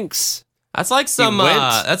lengths. That's like some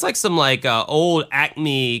old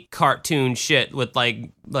Acme cartoon shit with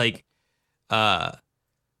like I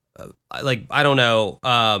don't know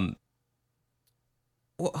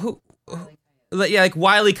like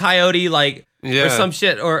Wile E. Coyote or some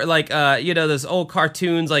shit, or like those old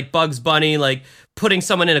cartoons like Bugs Bunny, like putting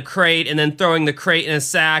someone in a crate and then throwing the crate in a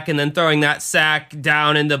sack and then throwing that sack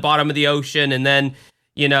down in the bottom of the ocean, and then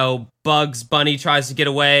Bugs Bunny tries to get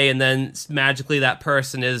away, and then magically that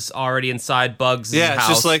person is already inside Bugs' house. Yeah, it's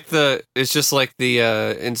just like the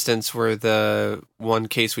instance where the one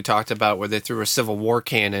case we talked about where they threw a Civil War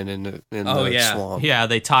cannon in the swamp. Yeah,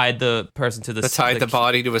 they tied the person to the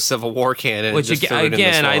body to a Civil War cannon. Which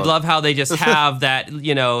again, I love how they just have that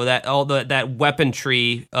that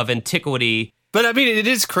weaponry of antiquity But I mean, it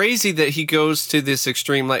is crazy that he goes to this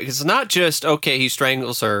extreme. Like, it's not just, okay, he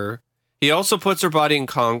strangles her. He also puts her body in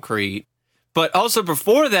concrete. But also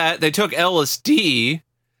before that, they took LSD.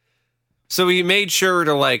 So he made sure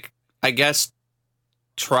to, like, I guess,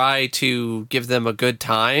 try to give them a good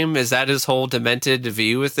time. Is that his whole demented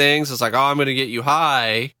view of things? It's like, oh, I'm going to get you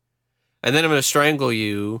high, and then I'm going to strangle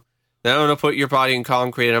you. Then I'm going to put your body in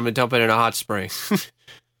concrete, and I'm going to dump it in a hot spring.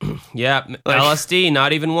 Yeah, LSD,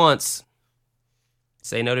 not even once.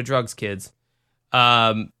 Say no to drugs, kids.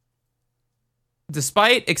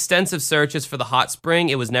 Despite extensive searches for the hot spring,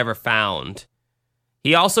 it was never found.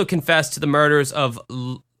 He also confessed to the murders of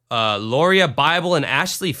Loria Bible and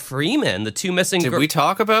Ashley Freeman, the two missing. Did we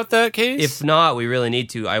talk about that case? If not, we really need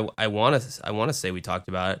to. I want to say we talked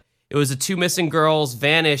about it. It was the two missing girls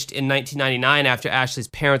vanished in 1999 after Ashley's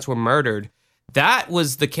parents were murdered. That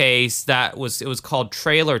was the case. It was called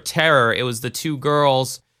Trailer Terror. It was the two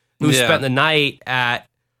girls who spent the night at.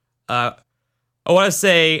 I want to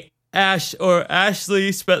say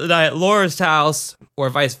Ashley spent the night at Laura's house, or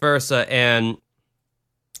vice versa, and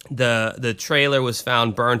the trailer was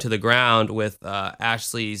found burned to the ground with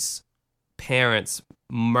Ashley's parents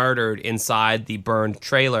murdered inside the burned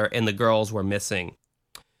trailer, and the girls were missing.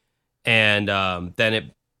 And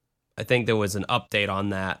then I think there was an update on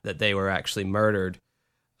that they were actually murdered.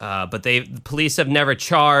 But the police have never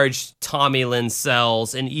charged Tommy Lynn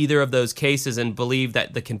Sells in either of those cases and believe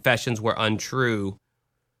that the confessions were untrue.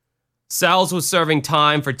 Sells was serving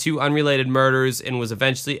time for two unrelated murders and was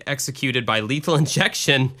eventually executed by lethal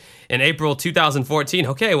injection in April 2014.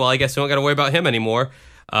 Okay, well, I guess we don't got to worry about him anymore.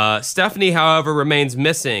 Stephanie, however, remains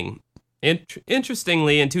missing.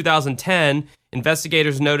 Interestingly, in 2010,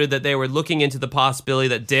 investigators noted that they were looking into the possibility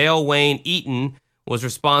that Dale Wayne Eaton was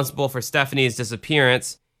responsible for Stephanie's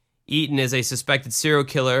disappearance. Eaton is a suspected serial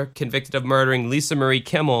killer convicted of murdering Lisa Marie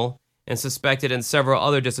Kimmel and suspected in several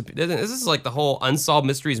other disappearances. This is like the whole Unsolved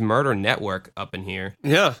Mysteries murder network up in here.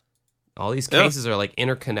 Yeah. All these cases are like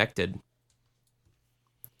interconnected.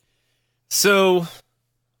 So,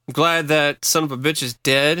 I'm glad that son of a bitch is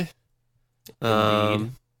dead.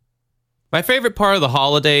 Indeed. My favorite part of the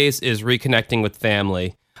holidays is reconnecting with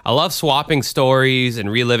family. I love swapping stories and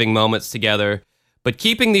reliving moments together, but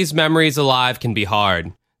keeping these memories alive can be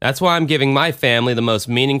hard. That's why I'm giving my family the most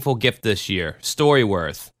meaningful gift this year,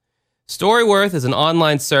 Storyworth. Storyworth is an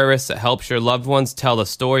online service that helps your loved ones tell the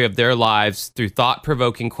story of their lives through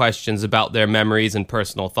thought-provoking questions about their memories and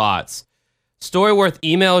personal thoughts. Storyworth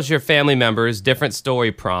emails your family members different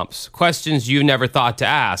story prompts, questions you never thought to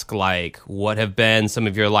ask, like, what have been some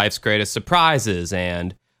of your life's greatest surprises,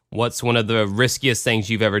 and what's one of the riskiest things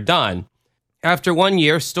you've ever done? After 1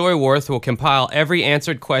 year, Storyworth will compile every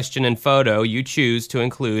answered question and photo you choose to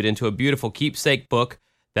include into a beautiful keepsake book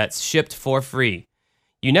that's shipped for free.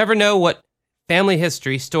 You never know what family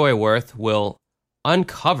history Storyworth will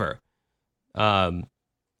uncover. I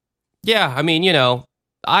mean, you know,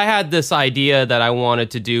 I had this idea that I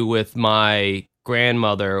wanted to do with my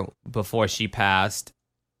grandmother before she passed,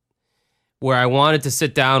 where I wanted to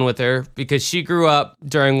sit down with her because she grew up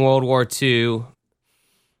during World War II.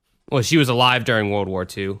 Well, she was alive during World War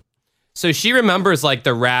II. So she remembers like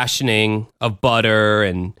the rationing of butter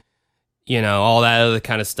and, you know, all that other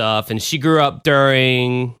kind of stuff. And she grew up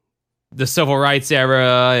during the Civil Rights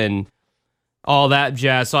era and all that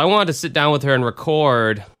jazz. So I wanted to sit down with her and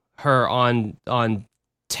record her on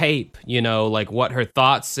tape, you know, like what her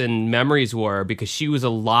thoughts and memories were, because she was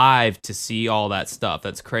alive to see all that stuff.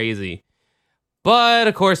 That's crazy. But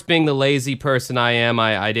of course, being the lazy person I am,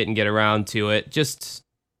 I didn't get around to it. Just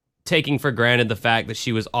taking for granted the fact that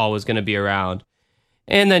she was always going to be around.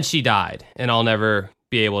 And then she died, and I'll never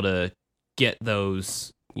be able to get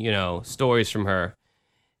those, you know, stories from her.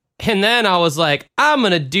 And then I was like, I'm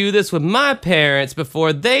going to do this with my parents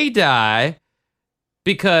before they die.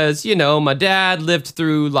 Because, you know, my dad lived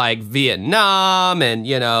through, like, Vietnam and,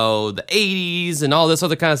 you know, the 80s and all this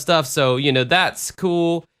other kind of stuff. So, you know, that's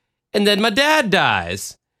cool. And then my dad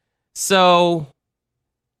dies. So,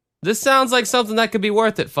 this sounds like something that could be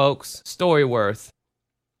worth it, folks. Storyworth.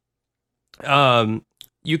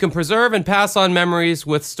 You can preserve and pass on memories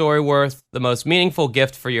with Storyworth, the most meaningful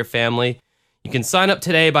gift for your family. You can sign up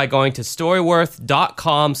today by going to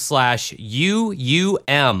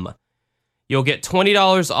storyworth.com/UUM. You'll get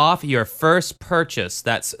 $20 off your first purchase.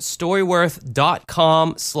 That's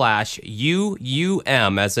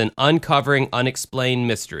storyworth.com/UUM, as in uncovering unexplained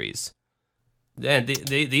mysteries. And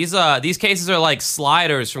these cases are like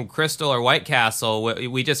sliders from Crystal or White Castle.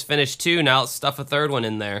 We just finished 2. Now let's stuff a third one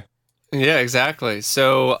in there. Yeah, exactly.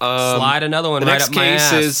 So slide another one right up my ass.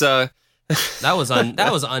 The next case is that was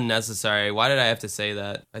unnecessary. Why did I have to say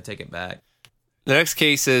that? I take it back. The next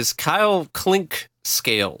case is Kyle Clink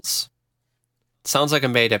Scales. Sounds like a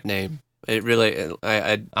made-up name. It really,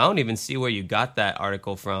 I don't even see where you got that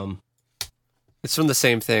article from. It's from the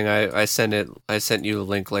same thing. I sent you a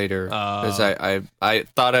link later because I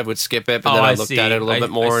thought I would skip it, but then I looked at it a little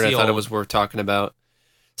bit more and I thought it was worth talking about.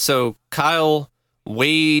 So Kyle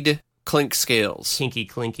Wade Clink Scales. Kinky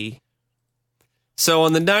Clinky. So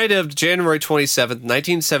on the night of January 27th,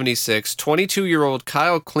 1976, 22-year-old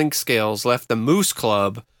Kyle Clink Scales left the Moose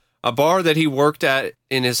Club, a bar that he worked at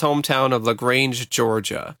in his hometown of LaGrange,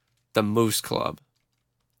 Georgia. The Moose Club.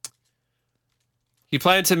 He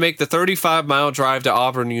planned to make the 35-mile drive to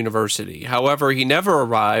Auburn University. However, he never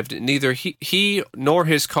arrived. Neither he nor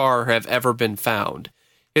his car have ever been found.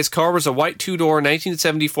 His car was a white two-door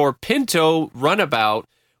 1974 Pinto runabout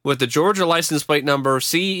with the Georgia license plate number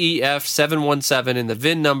CEF717 and the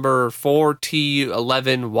VIN number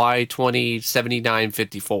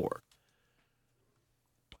 4T11Y207954.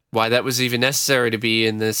 Why that was even necessary to be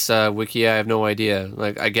in this wiki, I have no idea.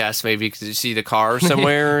 Like, I guess maybe because you see the car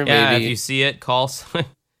somewhere. Yeah, maybe. If you see it, call someone.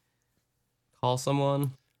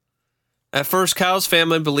 At first, Kyle's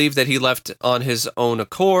family believed that he left on his own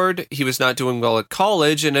accord. He was not doing well at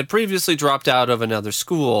college and had previously dropped out of another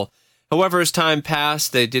school. However, as time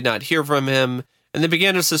passed, they did not hear from him, and they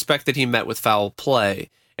began to suspect that he met with foul play.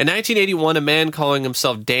 In 1981, a man calling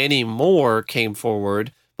himself Danny Moore came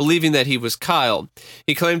forward, believing that he was Kyle.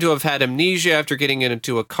 He claimed to have had amnesia after getting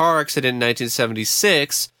into a car accident in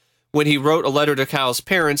 1976. When he wrote a letter to Kyle's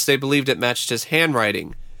parents, they believed it matched his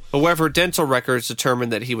handwriting. However, dental records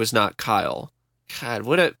determined that he was not Kyle. God,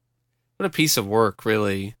 what a piece of work,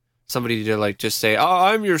 really. Somebody to like just say, "Oh,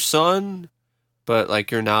 I'm your son," but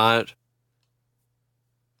like you're not.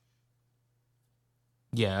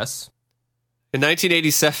 Yes. In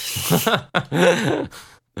 1987.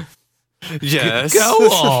 Yes.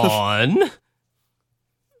 Go on. In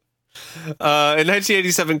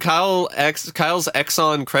 1987, Kyle's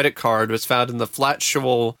Exxon credit card was found in the Flat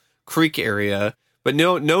Shoal Creek area, but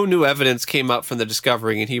no new evidence came up from the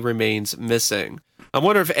discovery, and he remains missing. I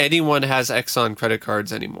wonder if anyone has Exxon credit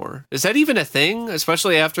cards anymore. Is that even a thing?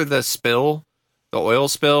 Especially after the spill, the oil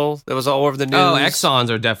spill that was all over the news. Oh, Exxons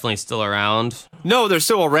are definitely still around. No, they're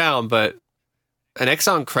still around, but an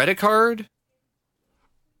Exxon credit card?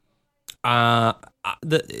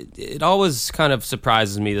 It always kind of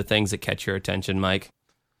surprises me, the things that catch your attention, Mike.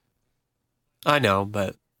 I know,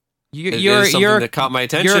 but you're something that caught my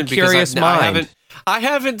attention. You're a curious mind. I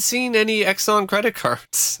haven't seen any Exxon credit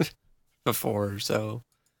cards before, so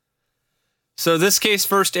this case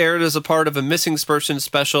first aired as a part of a missing person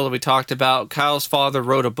special that we talked about. Kyle's father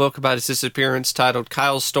wrote a book about his disappearance titled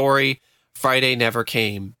Kyle's Story, Friday Never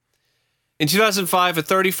Came. In 2005, a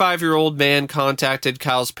 35-year-old man contacted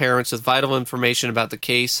Kyle's parents with vital information about the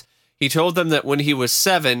case. He told them that when he was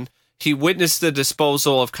 7, he witnessed the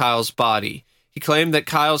disposal of Kyle's body. He claimed that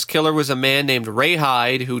Kyle's killer was a man named Ray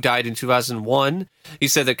Hyde, who died in 2001. He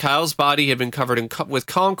said that Kyle's body had been covered with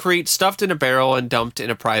concrete, stuffed in a barrel, and dumped in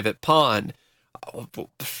a private pond.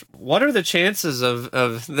 What are the chances of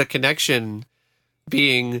the connection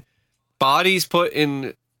being bodies put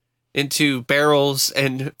into barrels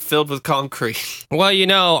and filled with concrete? Well,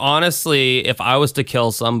 honestly, if I was to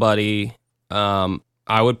kill somebody,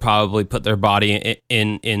 I would probably put their body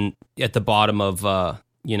in at the bottom of a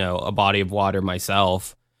body of water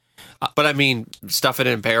myself. But I mean, stuff it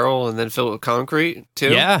in a barrel and then fill it with concrete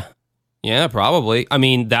too? Yeah, probably. I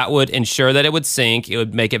mean, that would ensure that it would sink. It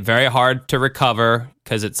would make it very hard to recover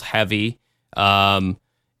because it's heavy.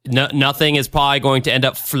 Nothing is probably going to end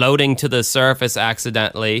up floating to the surface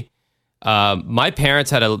accidentally. My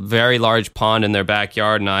parents had a very large pond in their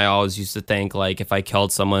backyard, and I always used to think, like, if I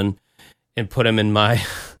killed someone and put him in my...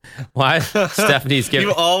 Why? Stephanie's giving...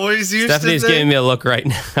 You always used Stephanie's to think? giving me a look right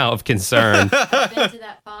now of concern. I've been to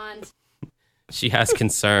that pond. She has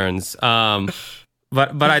concerns. But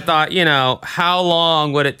I thought, how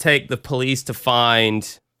long would it take the police to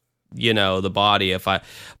find, the body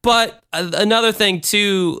But another thing,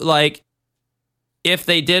 too, like, if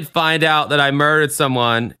they did find out that I murdered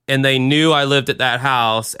someone and they knew I lived at that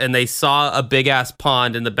house and they saw a big ass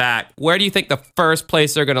pond in the back, where do you think the first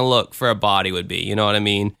place they're going to look for a body would be? You know what I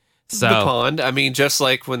mean? So the pond. I mean, just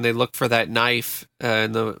like when they looked for that knife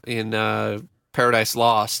in Paradise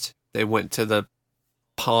Lost, they went to the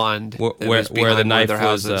pond where the knife was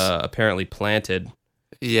houses. Apparently planted.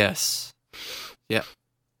 Yes. Yeah.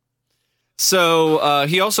 So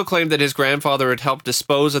he also claimed that his grandfather had helped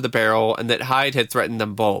dispose of the barrel and that Hyde had threatened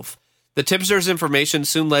them both. The tipster's information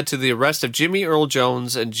soon led to the arrest of Jimmy Earl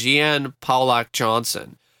Jones and Jeanne Pollack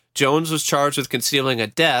Johnson. Jones was charged with concealing a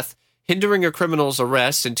death. hindering a criminal's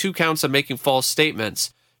arrest, and 2 counts of making false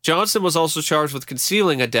statements. Johnson was also charged with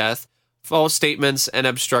concealing a death, false statements, and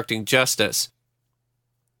obstructing justice.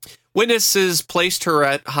 Witnesses placed her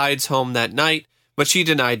at Hyde's home that night, but she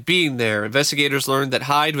denied being there. Investigators learned that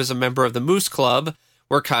Hyde was a member of the Moose Club,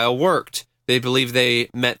 where Kyle worked. They believe they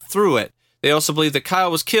met through it. They also believe that Kyle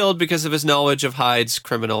was killed because of his knowledge of Hyde's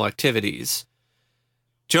criminal activities.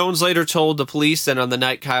 Jones later told the police that on the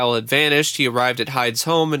night Kyle had vanished, he arrived at Hyde's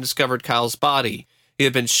home and discovered Kyle's body. He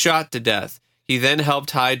had been shot to death. He then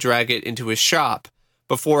helped Hyde drag it into his shop.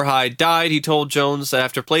 Before Hyde died, he told Jones that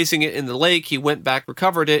after placing it in the lake, he went back,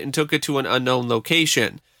 recovered it, and took it to an unknown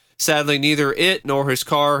location. Sadly, neither it nor his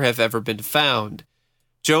car have ever been found.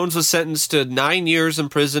 Jones was sentenced to 9 years in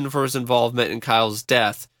prison for his involvement in Kyle's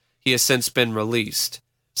death. He has since been released.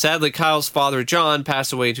 Sadly, Kyle's father, John,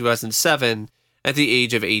 passed away in 2007 at the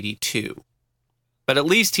age of 82. But at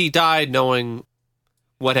least he died knowing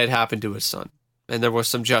what had happened to his son, and there was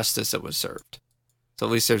some justice that was served. So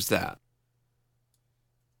at least there's that.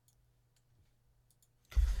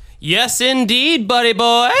 Yes, indeed, buddy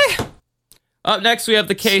boy. Up next, we have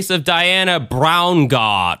the case of Diana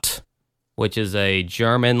Braungart, which is a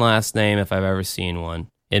German last name if I've ever seen one.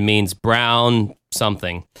 It means brown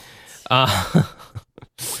something.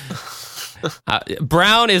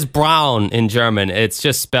 Brown is brown in German. It's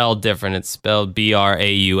just spelled different. It's spelled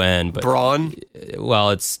Braun. But Braun?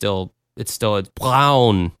 Well, it's brown.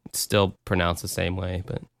 It's still pronounced the same way.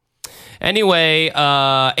 But anyway,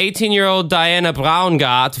 18-year-old Diana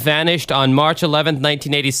Braungart vanished on March 11th,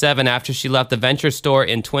 1987 after she left the Venture store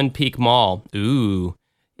in Twin Peak Mall. Ooh,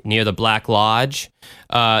 near the Black Lodge.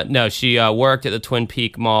 No, she worked at the Twin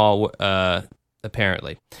Peak Mall,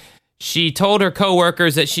 apparently. She told her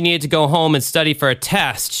coworkers that she needed to go home and study for a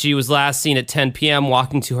test. She was last seen at 10 p.m.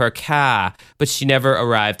 walking to her car, but she never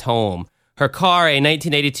arrived home. Her car, a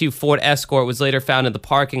 1982 Ford Escort, was later found in the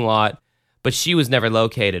parking lot, but she was never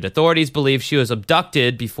located. Authorities believe she was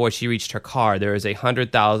abducted before she reached her car. There is a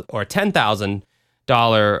 $100,000 or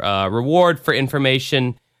 $10,000 reward for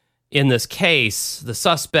information in this case. The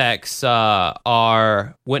suspects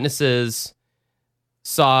are witnesses.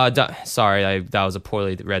 That was a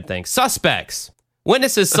poorly read thing. Suspects.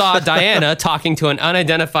 Witnesses saw Diana talking to an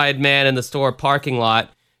unidentified man in the store parking lot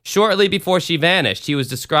shortly before she vanished. He was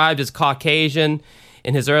described as Caucasian,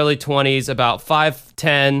 in his early 20s, about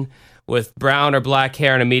 5'10", with brown or black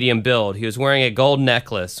hair and a medium build. He was wearing a gold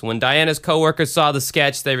necklace. When Diana's coworkers saw the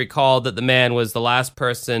sketch, they recalled that the man was the last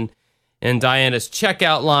person in Diana's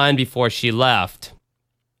checkout line before she left.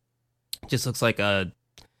 Just looks like a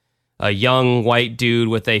young white dude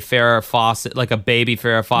with a Farrah Fawcett, like a baby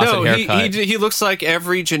Farrah Fawcett haircut. He looks like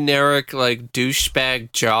every generic like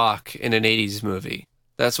douchebag jock in an 80s movie.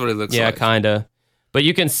 That's what it looks like. Yeah, kind of. But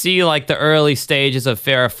you can see like the early stages of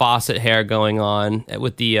Farrah Fawcett hair going on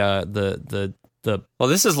with the. Well,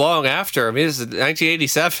 this is long after. I mean, this is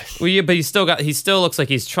 1987. Well, yeah, but he still looks like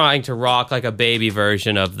he's trying to rock like a baby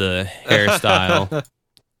version of the hairstyle.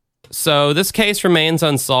 So this case remains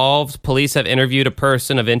unsolved. Police have interviewed a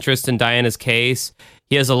person of interest in Diana's case.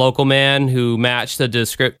 He is a local man who matched the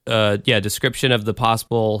description of the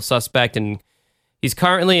possible suspect, and he's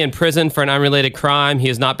currently in prison for an unrelated crime. He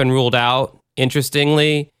has not been ruled out.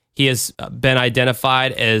 Interestingly, he has been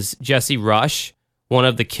identified as Jesse Rush, one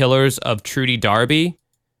of the killers of Trudy Darby.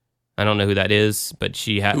 I don't know who that is, but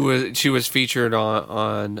she was featured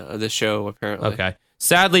on the show, apparently. Okay.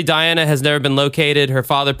 Sadly, Diana has never been located. Her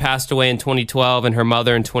father passed away in 2012 and her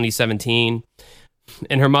mother in 2017.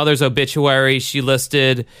 In her mother's obituary, she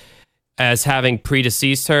listed as having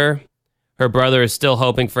predeceased her. Her brother is still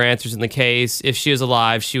hoping for answers in the case. If she is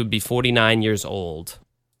alive, she would be 49 years old.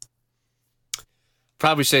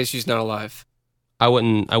 Probably say she's not alive. I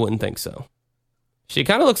wouldn't think so. She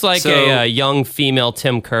kind of looks like a young female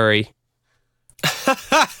Tim Curry. Oh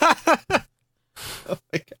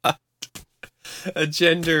my God. A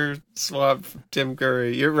gender swap Tim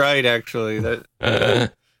Curry. You're right, actually.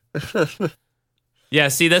 Yeah,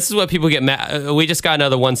 see, this is what people get mad. We just got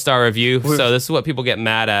another 1-star review, so this is what people get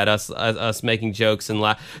mad at us making jokes and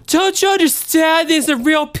laugh. Don't you understand? These are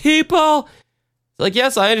real people. Like,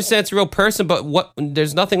 yes, I understand it's a real person, but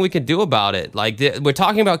there's nothing we can do about it. Like, we're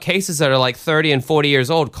talking about cases that are like 30 and 40 years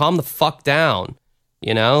old. Calm the fuck down.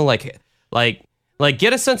 You know, like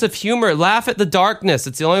get a sense of humor. Laugh at the darkness.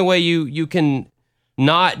 It's the only way you can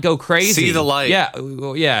not go crazy. See the light. Yeah,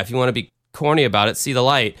 if you want to be corny about it, see the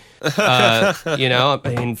light. You know,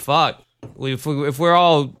 I mean, fuck. If we're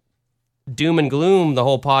all doom and gloom the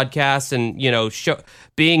whole podcast and, you know,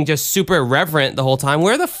 being just super irreverent the whole time,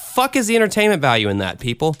 where the fuck is the entertainment value in that,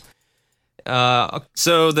 people?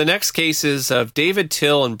 So the next case is of David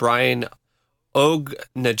Till and Brian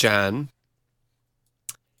Ognajan.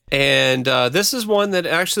 And this is one that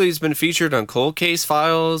actually has been featured on Cold Case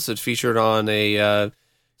Files. It's featured on a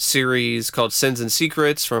series called Sins and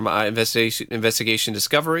Secrets from Investigation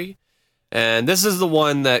Discovery. And this is the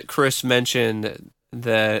one that Chris mentioned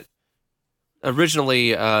that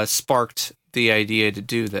originally sparked the idea to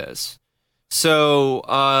do this. So,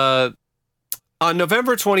 on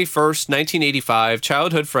November 21st, 1985,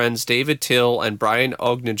 childhood friends David Till and Brian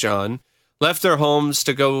Ognajan left their homes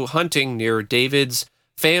to go hunting near David's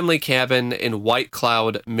family cabin in White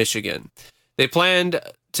Cloud, Michigan. They planned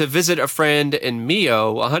to visit a friend in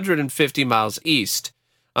Mio, 150 miles east.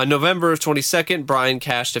 On November 22nd, Brian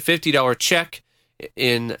cashed a $50 check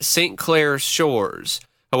in St. Clair Shores.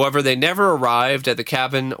 However, they never arrived at the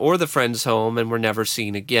cabin or the friend's home and were never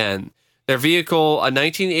seen again. Their vehicle, a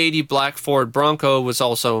 1980 black Ford Bronco, was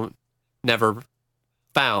also never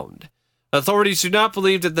found. Authorities do not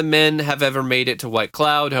believe that the men have ever made it to White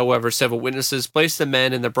Cloud. However, several witnesses placed the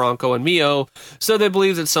men in the Bronco in Mio, so they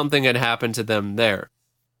believe that something had happened to them there.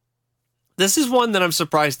 This is one that I'm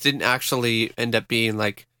surprised didn't actually end up being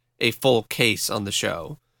like a full case on the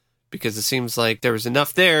show, because it seems like there was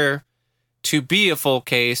enough there to be a full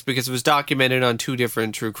case because it was documented on 2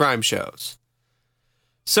 different true crime shows.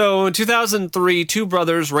 So in 2003, 2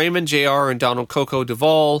 brothers, Raymond Jr. and Donald Coco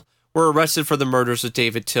Duvall, were arrested for the murders of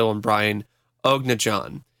David Till and Brian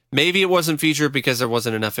Ognajan. Maybe it wasn't featured because there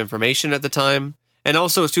wasn't enough information at the time. And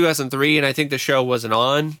also it's 2003, and I think the show wasn't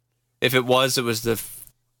on. If it was the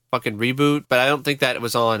fucking reboot, but I don't think that it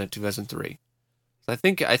was on in 2003. I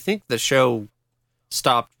think the show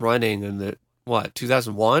stopped running in the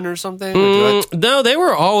 2001 or something? No, they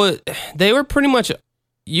were pretty much,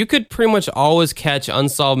 you could pretty much always catch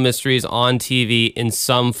Unsolved Mysteries on TV in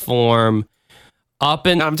some form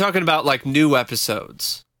I'm talking about like new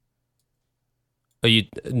episodes.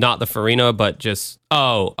 Not the Farina, but just,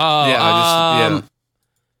 oh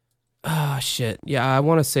shit. Yeah, I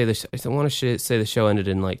want to say the show ended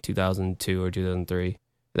in like 2002 or 2003.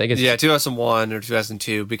 I think it's 2001 or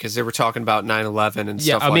 2002, because they were talking about 9/11 and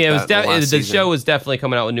stuff. Yeah, I mean, like the show was definitely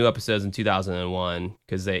coming out with new episodes in 2001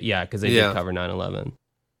 because they did cover 9/11.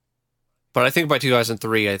 But I think by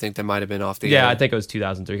 2003, I think they might have been off the air. Yeah, I think it was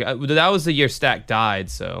 2003. That was the year Stack died.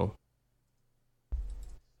 So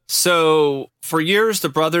for years, the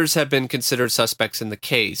brothers have been considered suspects in the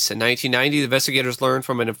case. In 1990, the investigators learned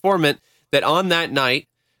from an informant that on that night,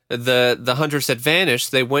 the hunters had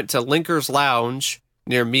vanished. They went to Linker's Lounge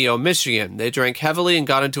near Mio, Michigan. They drank heavily and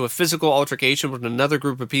got into a physical altercation with another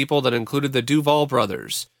group of people that included the Duvall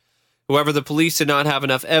brothers. However, the police did not have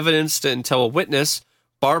enough evidence until a witness,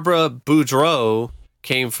 Barbara Boudreau,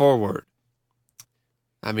 came forward.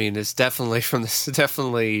 I mean, it's definitely from the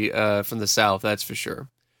South, that's for sure.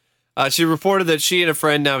 She reported that she and a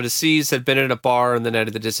friend, now deceased, had been at a bar on the night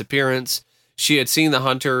of the disappearance. She had seen the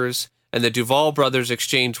hunters and the Duvall brothers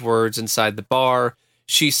exchange words inside the bar.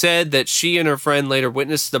 She said that she and her friend later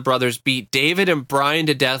witnessed the brothers beat David and Brian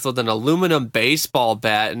to death with an aluminum baseball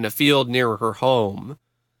bat in a field near her home.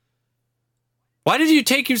 Why did you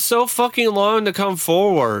take you so fucking long to come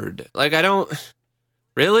forward? Like, I don't...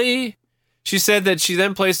 Really? She said that she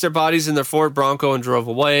then placed their bodies in their Ford Bronco and drove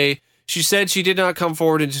away. She said she did not come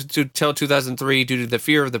forward until 2003 due to the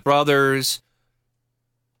fear of the brothers.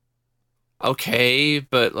 Okay,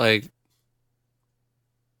 but like...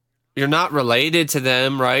 You're not related to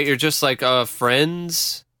them, right? You're just like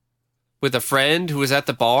friends with a friend who was at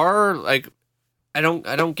the bar. Like, I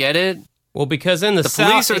don't get it. Well, because in the South,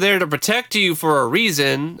 police are there to protect you for a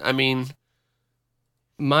reason. I mean,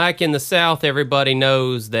 Mike, in the South, everybody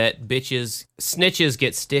knows that snitches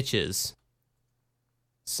get stitches.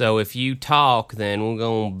 So if you talk, then we're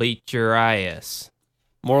gonna beat your ass.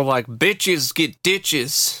 More like bitches get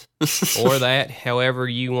ditches. Or that, however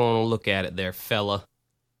you want to look at it there, fella.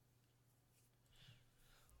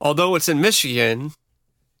 Although it's in Michigan,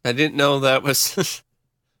 I didn't know that was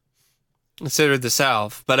considered the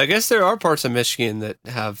South. But I guess there are parts of Michigan that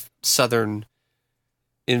have Southern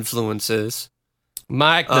influences.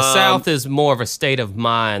 Mike, the South is more of a state of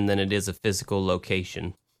mind than it is a physical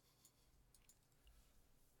location.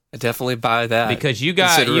 I definitely buy that. Because you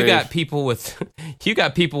got people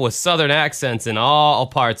with Southern accents in all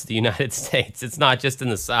parts of the United States. It's not just in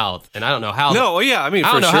the South. And I don't know how. I mean,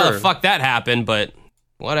 I don't know sure. how the fuck that happened, but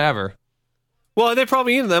whatever. Well, they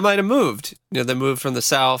might have moved. They moved from the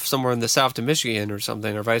South, somewhere in the South to Michigan or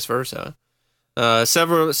something, or vice versa.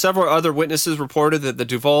 Several other witnesses reported that the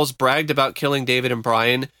Duvalls bragged about killing David and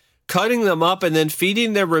Brian, cutting them up, and then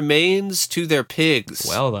feeding their remains to their pigs.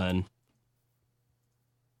 Well then.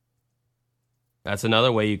 That's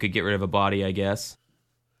another way you could get rid of a body, I guess.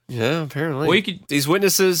 Yeah, apparently. Or you could, These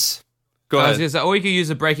witnesses. Go ahead. or you could use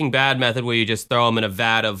a Breaking Bad method where you just throw them in a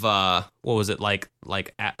vat of what was it like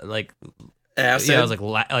Acid. Yeah, it was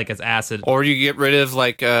like it's acid. Or you get rid of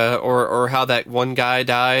or how that one guy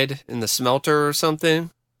died in the smelter or something.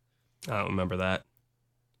 I don't remember that.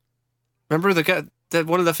 Remember the guy that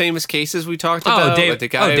one of the famous cases we talked about?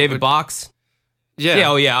 David Box. Yeah.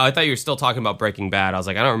 Oh yeah. I thought you were still talking about Breaking Bad. I was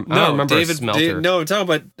like, I don't remember David, a smelter. I'm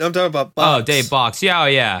talking about Box. Oh, Dave Box. Yeah,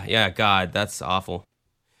 yeah. God, that's awful.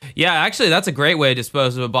 Yeah, actually, that's a great way to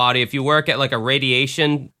dispose of a body. If you work at like a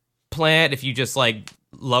radiation plant, if you just like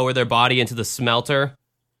lower their body into the smelter,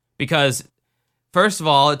 because first of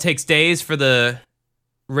all, it takes days for the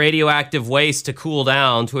radioactive waste to cool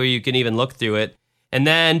down to where you can even look through it. And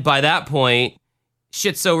then by that point,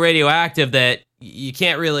 shit's so radioactive that you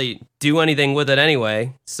can't really do anything with it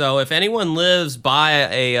anyway. So if anyone lives by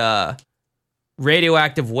a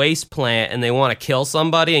radioactive waste plant and they want to kill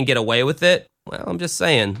somebody and get away with it, well, I'm just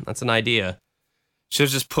saying, that's an idea. Should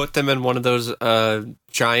have just put them in one of those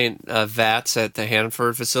giant vats at the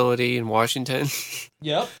Hanford facility in Washington.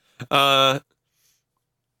 Yep.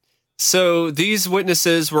 So these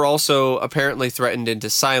witnesses were also apparently threatened into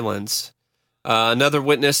silence. Another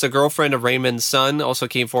witness, a girlfriend of Raymond's son, also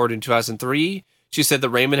came forward in 2003. She said that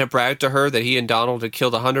Raymond had bragged to her that he and Donald had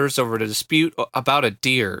killed the hunters over a dispute about a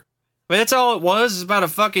deer. I mean, that's all it was about a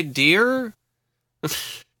fucking deer?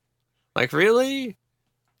 Like, really?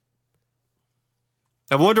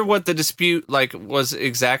 I wonder what the dispute was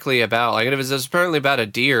exactly about. Like, it was apparently about a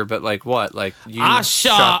deer, but like what? Like you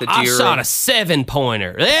shot the deer. I shot a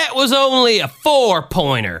 7-pointer. That was only a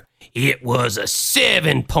 4-pointer. It was a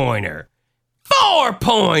 7-pointer.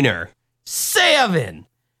 4-pointer. 7.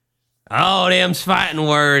 Oh, them's fighting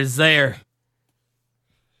words there.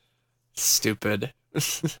 Stupid.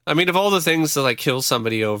 I mean, of all the things to like kill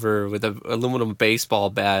somebody over with an aluminum baseball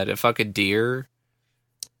bat, a fucking deer.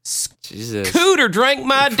 Jesus. Cooter drank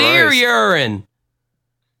my deer urine.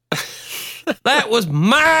 That was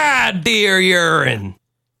my deer urine.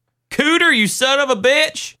 Cooter, you son of a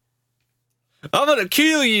bitch. I'm gonna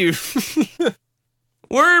kill you.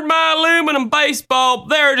 Where'd my aluminum baseball?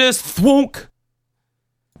 There, just thwunk.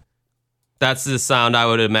 That's the sound I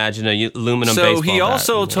would imagine a aluminum baseball So he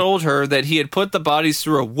also bat. told her that he had put the bodies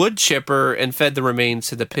through a wood chipper and fed the remains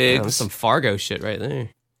to the pigs. Yeah, that's some Fargo shit right there.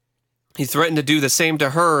 He threatened to do the same to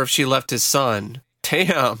her if she left his son.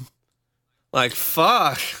 Damn. Like,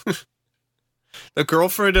 fuck. The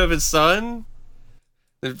girlfriend of his son?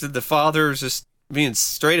 The father's just being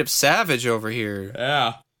straight up savage over here.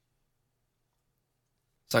 Yeah.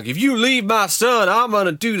 It's like, if you leave my son, I'm going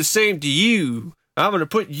to do the same to you. I'm going to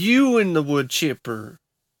put you in the wood chipper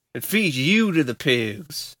and feed you to the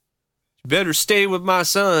pigs. You better stay with my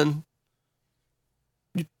son.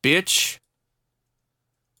 You bitch.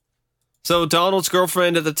 So Donald's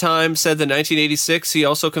girlfriend at the time said that in 1986 he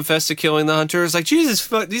also confessed to killing the hunters. Like, Jesus,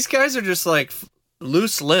 these guys are just like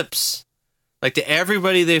loose lips. Like, to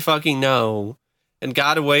everybody they fucking know, and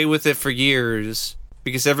got away with it for years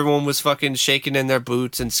because everyone was fucking shaking in their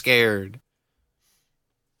boots and scared.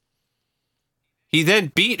 He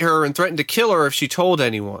then beat her and threatened to kill her if she told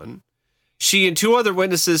anyone. She and 2 other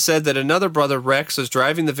witnesses said that another brother, Rex, was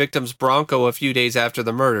driving the victim's Bronco a few days after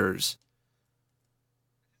the murders.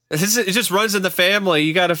 It just runs in the family.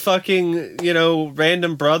 You got a fucking,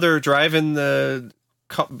 random brother driving the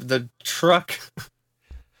truck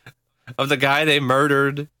of the guy they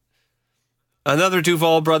murdered. Another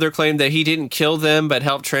Duvall brother claimed that he didn't kill them, but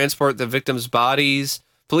helped transport the victims' bodies.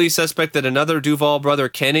 Police suspect that another Duvall brother,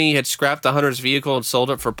 Kenny, had scrapped the hunter's vehicle and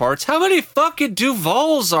sold it for parts. How many fucking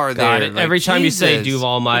Duvalls are there? God, every time you say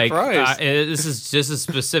Duval, Mike, This is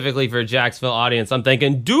specifically for a Jacksonville audience. I'm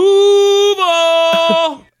thinking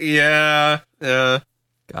Duval. Yeah.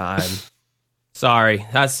 God, sorry.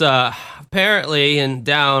 That's apparently in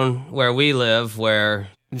down where we live, where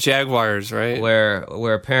Jaguars, right? Where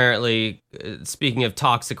apparently, speaking of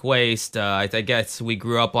toxic waste, I guess we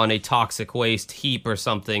grew up on a toxic waste heap or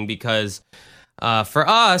something, because for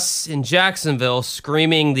us in Jacksonville,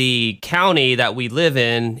 screaming the county that we live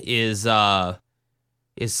in is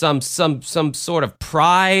some sort of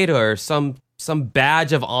pride or some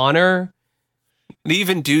badge of honor. They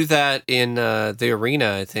even do that in the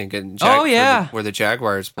arena, I think. Where the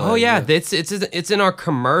Jaguars play. Oh yeah, it's in our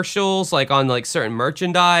commercials, like on like certain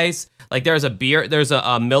merchandise. Like there's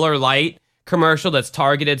a Miller Lite commercial that's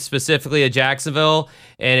targeted specifically at Jacksonville,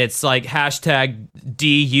 and it's like hashtag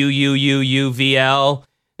DUUUUVL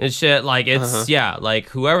and shit. Like it's like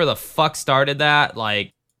whoever the fuck started that,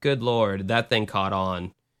 like good lord, that thing caught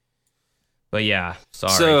on. But yeah,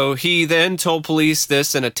 sorry. So he then told police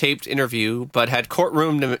this in a taped interview, but had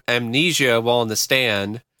courtroom amnesia while on the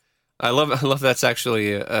stand. I love that's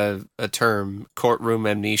actually a term, courtroom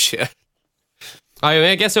amnesia. I mean,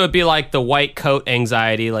 I guess it would be like the white coat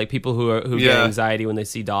anxiety, like people who get anxiety when they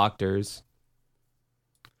see doctors.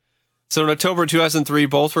 So in October 2003,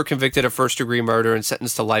 both were convicted of first-degree murder and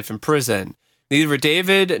sentenced to life in prison. Neither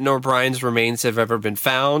David nor Brian's remains have ever been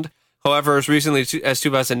found. However, as recently as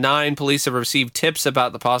 2009, police have received tips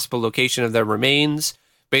about the possible location of their remains.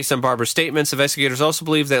 Based on Barbara's statements, investigators also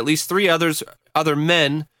believe that at least 3 other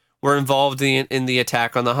men were involved in the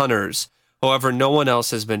attack on the Hunters. However, no one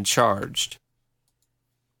else has been charged.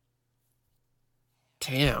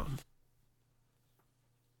 Damn.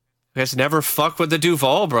 I guess never fuck with the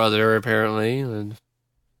Duvall brother, apparently. And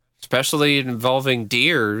especially involving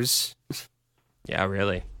deers. Yeah,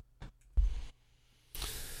 really.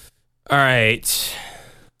 All right.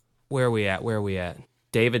 Where are we at?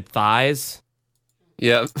 David Thies?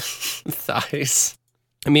 Yep. Thies.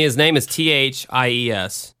 I mean, his name is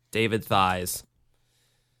Thies. David Thies.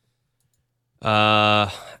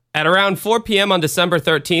 At around 4 p.m. on December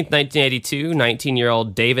 13th, 1982,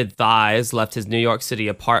 19-year-old David Thies left his New York City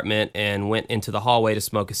apartment and went into the hallway to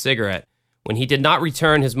smoke a cigarette. When he did not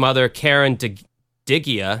return, his mother, Karen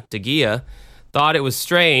DeGia, thought it was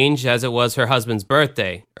strange as it was her husband's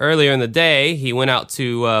birthday. Earlier in the day, he went out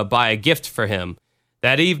to buy a gift for him.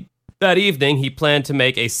 That evening, he planned to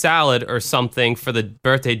make a salad or something for the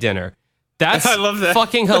birthday dinner. That's I love that.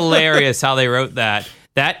 Fucking hilarious how they wrote that.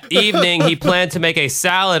 That evening, he planned to make a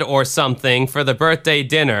salad or something for the birthday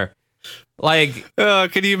dinner. Like,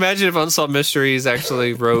 can you imagine if Unsolved Mysteries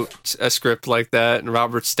actually wrote a script like that and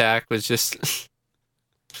Robert Stack was just...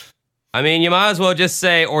 I mean, you might as well just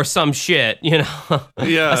say, or some shit, you know?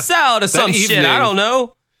 Yeah. A salad or some shit, I don't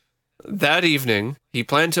know. That evening, he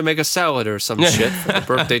planned to make a salad or some shit for the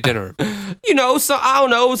birthday dinner. You know, I don't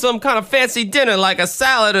know, some kind of fancy dinner, like a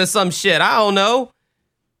salad or some shit, I don't know.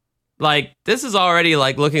 Like, this is already,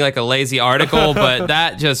 like, looking like a lazy article, but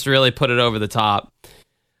that just really put it over the top.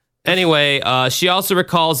 Anyway, she also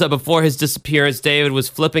recalls that before his disappearance, David was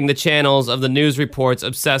flipping the channels of the news reports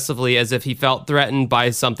obsessively as if he felt threatened by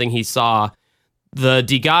something he saw. The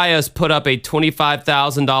DeGias put up a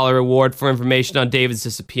 $25,000 reward for information on David's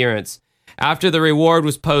disappearance. After the reward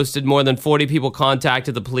was posted, more than 40 people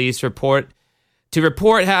contacted the police to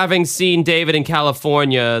report having seen David in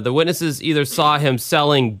California. The witnesses either saw him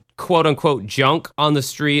selling quote-unquote junk on the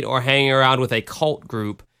street or hanging around with a cult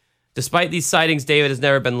group. Despite these sightings, David has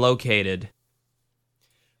never been located.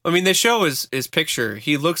 I mean, they show his picture.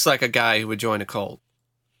 He looks like a guy who would join a cult.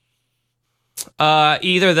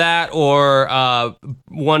 Either that or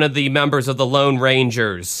one of the members of the Lone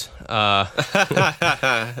Rangers from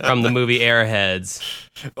the movie Airheads.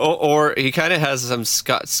 Or he kind of has some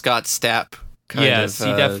Scott Stapp kind of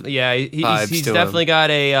he's definitely got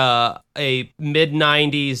a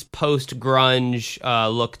mid-90s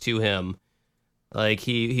post-grunge look to him. Like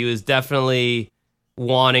he was definitely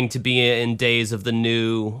wanting to be in Days of the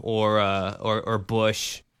New or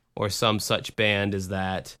Bush or some such band as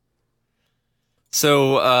that.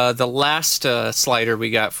 So the last slider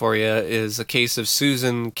we got for you is a case of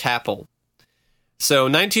Susan Capel. So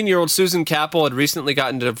 19-year-old Susan Capel had recently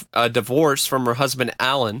gotten a divorce from her husband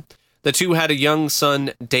Alan. The two had a young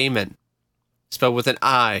son, Damon, spelled with an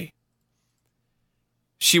I.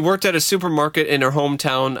 She worked at a supermarket in her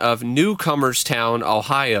hometown of Newcomerstown,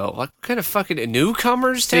 Ohio. What kind of fucking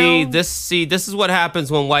Newcomerstown? This is what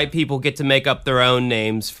happens when white people get to make up their own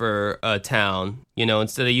names for a town. You know,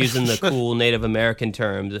 instead of using the cool Native American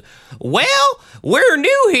terms. Well, we're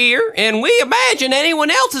new here, and we imagine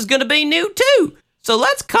anyone else is going to be new too. So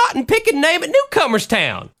let's cotton pick and name it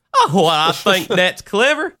Newcomerstown. Oh, well, I think that's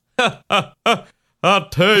clever. I'll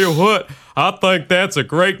tell you what, I think that's a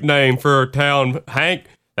great name for a town, Hank.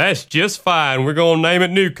 That's just fine. We're going to name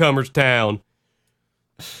it Newcomerstown.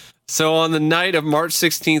 So on the night of March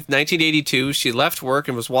 16th, 1982, she left work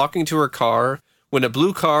and was walking to her car when a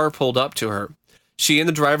blue car pulled up to her. She and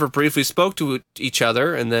the driver briefly spoke to each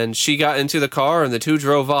other, and then she got into the car and the two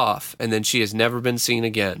drove off, and then she has never been seen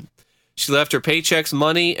again. She left her paychecks,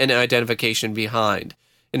 money, and identification behind.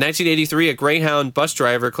 In 1983, a Greyhound bus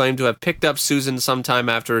driver claimed to have picked up Susan sometime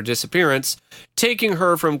after her disappearance, taking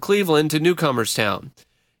her from Cleveland to Newcomerstown.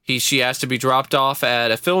 She asked to be dropped off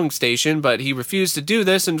at a filling station, but he refused to do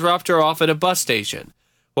this and dropped her off at a bus station.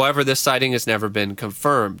 However, this sighting has never been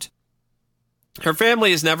confirmed. Her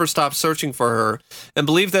family has never stopped searching for her and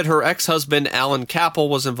believe that her ex-husband, Alan Capel,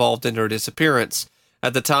 was involved in her disappearance.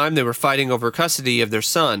 At the time, they were fighting over custody of their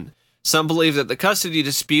son. Some believe that the custody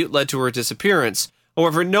dispute led to her disappearance.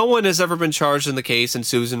 However, no one has ever been charged in the case, and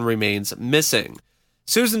Susan remains missing.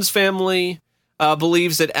 Susan's family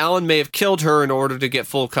believes that Alan may have killed her in order to get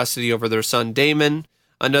full custody over their son, Damon.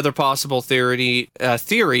 Another possible theory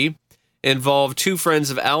involved two friends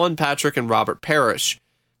of Alan, Patrick, and Robert Parrish.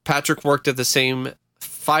 Patrick worked at the same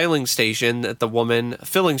filling station that the woman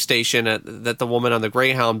on the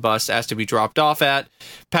Greyhound bus asked to be dropped off at.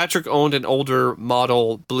 Patrick owned an older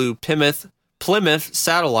model blue Plymouth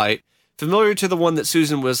Satellite, familiar to the one that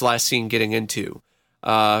Susan was last seen getting into.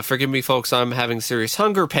 Forgive me, folks, I'm having serious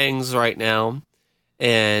hunger pangs right now,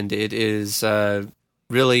 and it is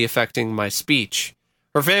really affecting my speech.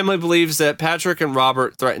 Her family believes that Patrick and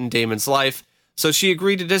Robert threatened Damon's life, so she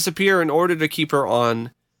agreed to disappear in order to keep her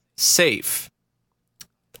on safe.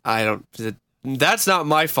 That's not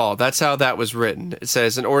my fault. That's how that was written. It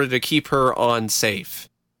says, in order to keep her on safe.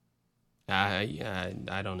 I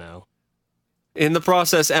don't know. In the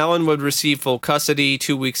process, Alan would receive full custody.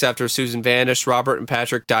 2 weeks after Susan vanished, Robert and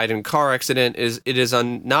Patrick died in a car accident. It is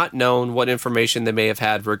not known what information they may have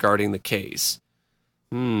had regarding the case.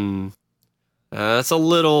 That's a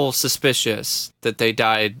little suspicious that they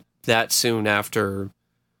died that soon after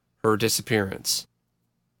her disappearance.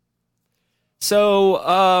 So,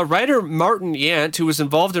 writer Martin Yant, who was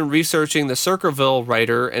involved in researching the Circleville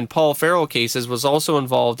writer and Paul Farrell cases, was also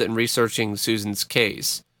involved in researching Susan's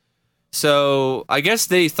case. So, I guess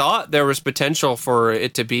they thought there was potential for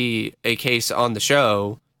it to be a case on the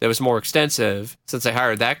show that was more extensive, since they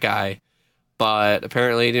hired that guy. But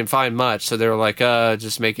apparently he didn't find much, so they were like,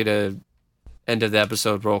 just make it a end of the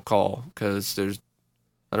episode roll call, because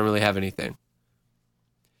I don't really have anything.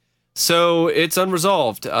 So it's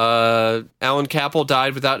unresolved. Alan Capel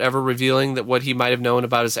died without ever revealing that what he might have known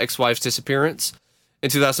about his ex-wife's disappearance. In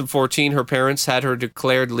 2014, her parents had her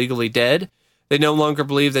declared legally dead. They no longer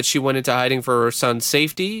believe that she went into hiding for her son's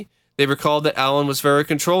safety. They recalled that Alan was very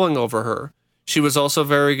controlling over her. She was also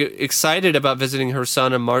very excited about visiting her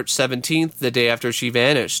son on March 17th, the day after she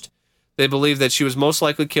vanished. They believe that she was most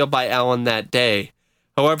likely killed by Alan that day.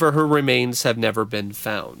 However, her remains have never been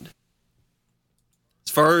found.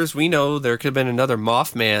 As far as we know, there could have been another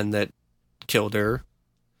Mothman that killed her,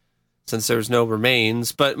 since there's no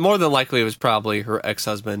remains, but more than likely it was probably her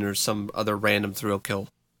ex-husband or some other random thrill kill.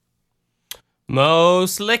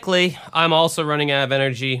 Most likely. I'm also running out of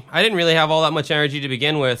energy. I didn't really have all that much energy to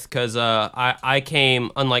begin with, because I came,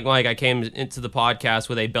 unlike Mike, I came into the podcast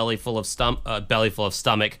with a belly full of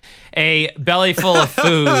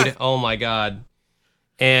food. Oh my god.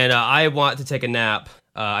 And I want to take a nap.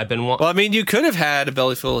 Well, I mean, you could have had a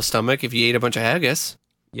belly full of stomach if you ate a bunch of haggis.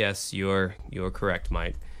 Yes, you're correct,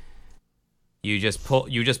 Mike. You just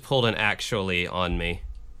pulled an actually on me.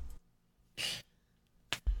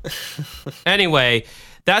 Anyway,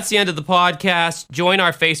 that's the end of the podcast. Join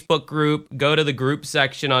our Facebook group. Go to the group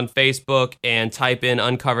section on Facebook and type in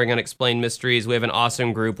Uncovering Unexplained Mysteries. We have an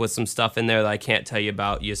awesome group with some stuff in there that I can't tell you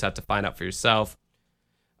about. You just have to find out for yourself.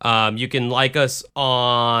 You can like us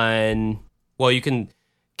you can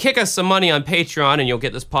kick us some money on Patreon and you'll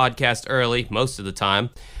get this podcast early most of the time.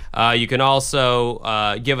 You can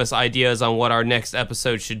also give us ideas on what our next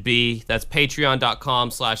episode should be. That's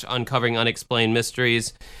patreon.com/uncovering unexplained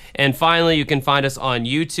mysteries. And finally, you can find us on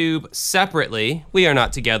YouTube separately. We are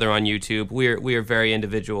not together on YouTube. We are very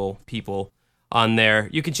individual people on there.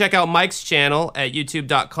 You can check out Mike's channel at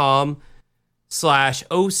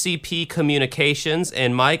youtube.com/OCP Communications.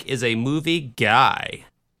 And Mike is a movie guy.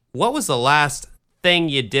 What was the last thing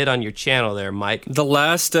you did on your channel there, Mike? The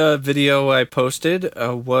last video I posted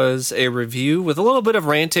was a review with a little bit of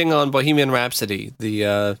ranting on Bohemian Rhapsody,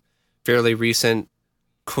 the fairly recent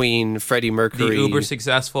Queen Freddie Mercury, the uber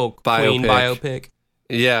successful Queen biopic.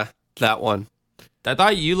 Yeah, that one. I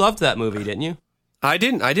thought you loved that movie, didn't you? I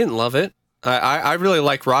didn't love it. I really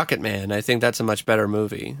like Rocket Man. I think that's a much better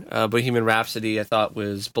movie. Bohemian Rhapsody I thought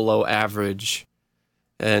was below average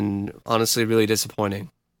and honestly really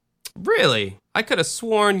disappointing. Really? I could have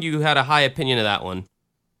sworn you had a high opinion of that one.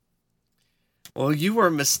 Well, you were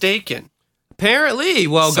mistaken. Apparently.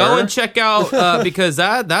 Well, Sir? go and check out, because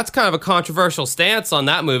that's kind of a controversial stance on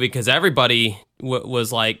that movie, because everybody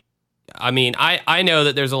was like, I mean, I know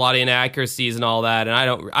that there's a lot of inaccuracies and all that, and I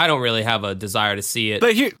don't really have a desire to see it.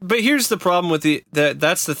 But here's the problem with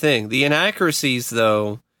that's the thing. The inaccuracies,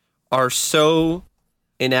 though, are so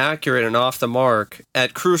inaccurate and off the mark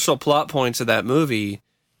at crucial plot points of that movie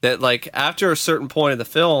that, like, after a certain point of the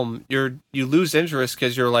film, you lose interest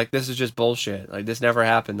because you're like, this is just bullshit. Like, this never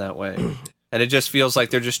happened that way. And it just feels like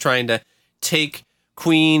they're just trying to take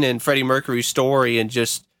Queen and Freddie Mercury's story and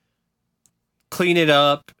just clean it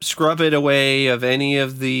up, scrub it away of any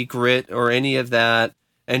of the grit or any of that,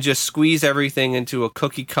 and just squeeze everything into a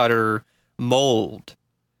cookie cutter mold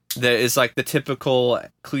that is like the typical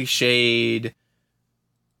cliched,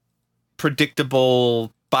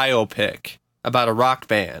 predictable biopic about a rock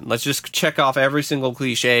band. Let's just check off every single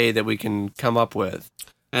cliche that we can come up with.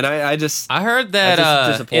 And I heard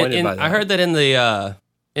that disappointed by that. I heard that in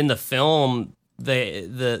the film,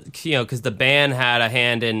 because the band had a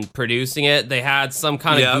hand in producing it, they had some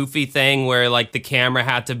kind of goofy thing where like the camera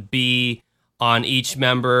had to be on each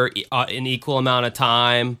member an equal amount of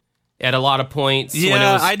time at a lot of points.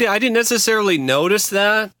 Yeah, I didn't necessarily notice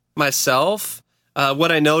that myself.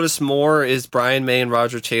 What I noticed more is Brian May and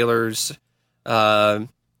Roger Taylor's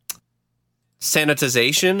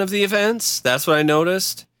sanitization of the events. That's what I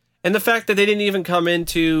noticed. And the fact that they didn't even come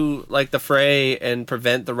into like the fray and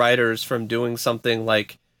prevent the writers from doing something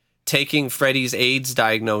like taking Freddie's AIDS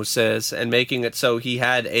diagnosis and making it so he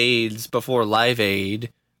had AIDS before Live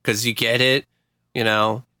Aid, because you get it,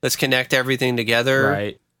 let's connect everything together.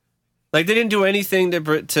 Right. Like, they didn't do anything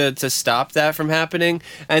to stop that from happening.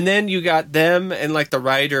 And then you got them and, like, the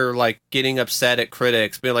writer, like, getting upset at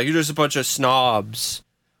critics, being like, you're just a bunch of snobs.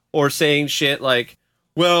 Or saying shit like,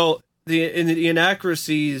 well, the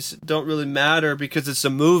inaccuracies don't really matter because it's a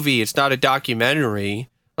movie, it's not a documentary.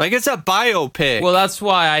 Like, it's a biopic. Well, that's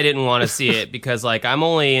why I didn't want to see it, because like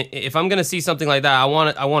if I'm gonna see something like that, I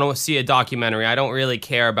want to see a documentary. I don't really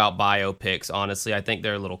care about biopics, honestly. I think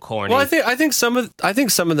they're a little corny. Well, I think some of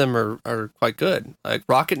them are quite good. Like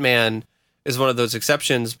Rocket Man is one of those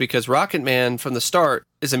exceptions, because Rocket Man from the start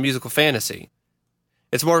is a musical fantasy.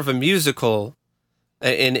 It's more of a musical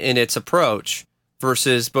in its approach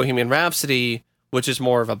versus Bohemian Rhapsody, which is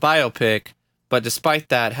more of a biopic. But despite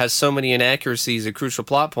that, has so many inaccuracies and crucial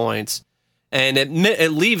plot points, and it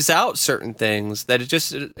leaves out certain things that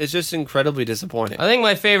it's just incredibly disappointing. I think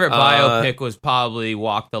my favorite biopic was probably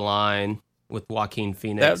Walk the Line with Joaquin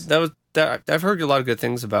Phoenix. I've heard a lot of good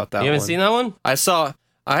things about that one. You haven't seen that one?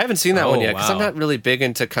 I haven't seen that one yet, because I'm not really big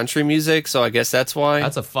into country music, so I guess that's why.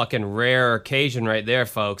 That's a fucking rare occasion right there,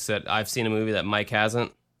 folks, that I've seen a movie that Mike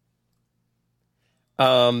hasn't.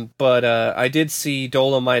 But I did see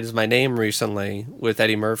Dolomite Is My Name recently with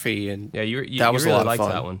Eddie Murphy, and that was really a lot of liked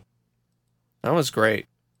fun. That one. That was great.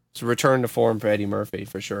 It's a return to form for Eddie Murphy,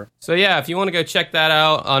 for sure. So yeah, if you want to go check that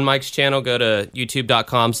out on Mike's channel, go to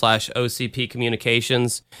youtube.com/OCP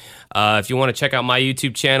Communications. If you want to check out my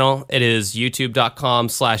YouTube channel, it is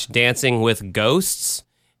youtube.com/Dancing with Ghosts.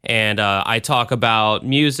 And I talk about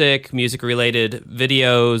music-related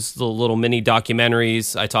videos, little mini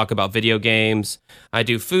documentaries. I talk about video games. I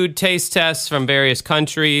do food taste tests from various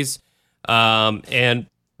countries. And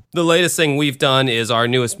the latest thing we've done is our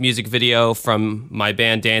newest music video from my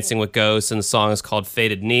band Dancing with Ghosts, and the song is called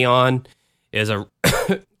Faded Neon. It is a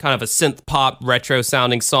kind of a synth-pop,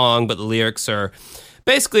 retro-sounding song, but the lyrics are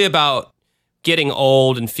basically about getting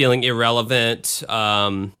old and feeling irrelevant,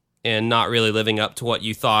 and not really living up to what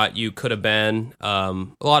you thought you could have been. A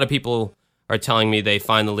lot of people are telling me they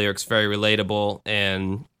find the lyrics very relatable,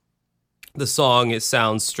 and the song, it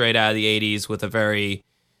sounds straight out of the 80s with a very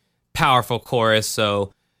powerful chorus.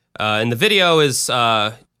 So, and the video is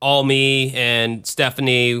all me and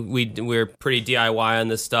Stephanie. We're pretty DIY on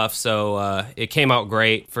this stuff, so it came out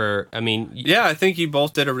great. Yeah, I think you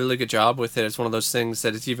both did a really good job with it. It's one of those things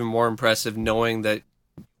that it's even more impressive knowing that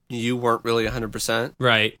you weren't really 100%.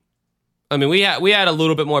 Right. I mean, we had a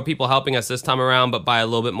little bit more people helping us this time around, but by a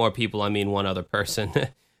little bit more people, I mean one other person.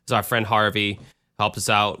 It's our friend Harvey, helped us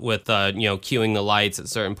out with cueing the lights at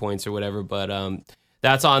certain points or whatever. But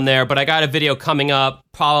that's on there. But I got a video coming up.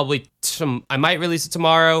 Probably I might release it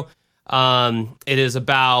tomorrow. It is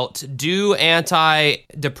about, do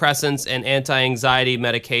antidepressants and anti-anxiety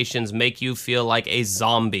medications make you feel like a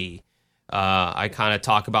zombie? I kind of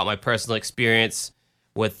talk about my personal experience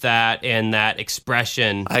with that and that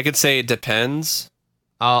expression. I could say it depends.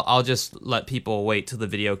 I'll just let people wait till the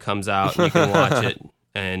video comes out and you can watch it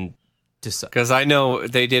and just, because I know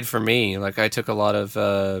they did for me. Like, I took a lot of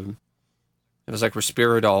it was like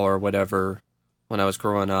Respiridol or whatever when I was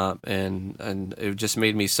growing up, and it just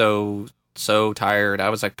made me so tired. I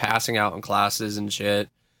was like passing out in classes and shit,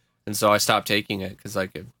 and so I stopped taking it because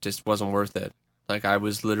like it just wasn't worth it. Like, I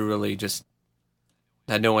was literally just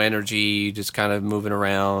had no energy, just kind of moving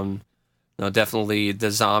around. Definitely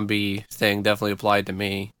the zombie thing definitely applied to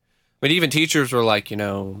me. But even teachers were like,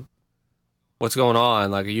 what's going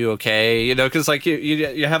on? Like, are you okay? Because like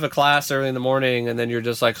you have a class early in the morning, and then you're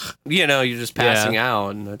just like, you're just passing out,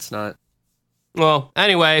 and it's not. Well,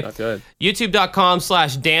 anyway, not good.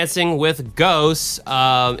 YouTube.com/Dancing with Ghosts.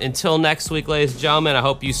 Until next week, ladies and gentlemen, I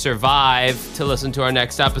hope you survive to listen to our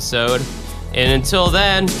next episode. And until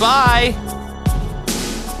then, bye.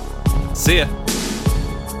 See ya.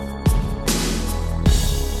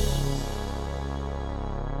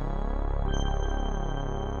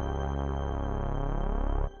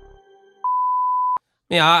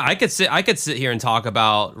 Yeah, I could sit here and talk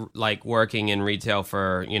about like working in retail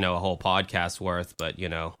for, a whole podcast worth, but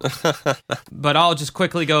but I'll just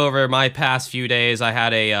quickly go over my past few days. I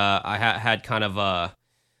had had kind of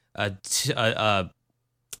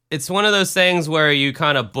it's one of those things where you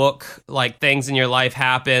kind of book like things in your life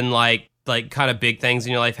happen, like kind of big things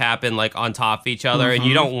in your life happen like on top of each other, and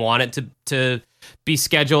you don't want it to be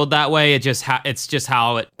scheduled that way. It's just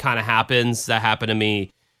how it kind of happens. That happened to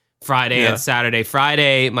me Friday and Saturday.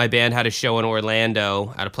 Friday, my band had a show in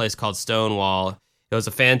Orlando at a place called Stonewall. It was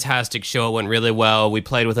a fantastic show. It went really well. We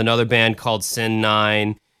played with another band called Sin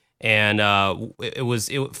 9, and was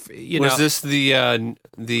this the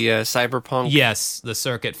cyberpunk? Yes, the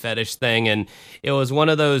circuit fetish thing, and it was one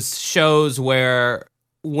of those shows where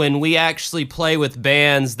when we actually play with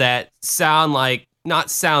bands that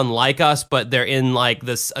not sound like us, but they're in like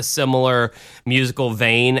a similar musical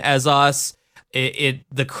vein as us.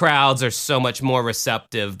 The crowds are so much more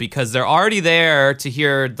receptive because they're already there to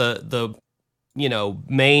hear the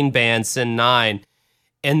main band Sin 9,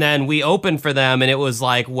 and then we opened for them, and it was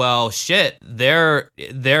like, well, shit, they're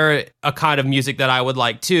a kind of music that I would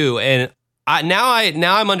like too, and now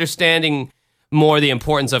I'm understanding more the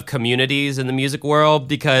importance of communities in the music world,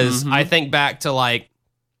 because I think back to like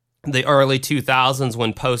the early 2000s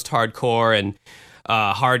when post-hardcore and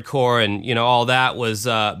hardcore and all that was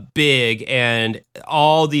big, and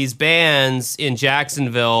all these bands in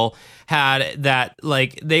Jacksonville had that,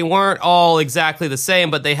 like, they weren't all exactly the same,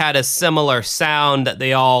 but they had a similar sound that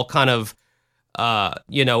they all kind of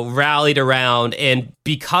rallied around, and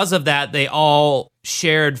because of that they all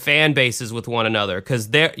shared fan bases with one another, because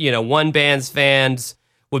they're one band's fans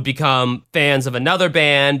would become fans of another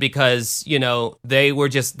band because they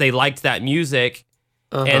liked that music.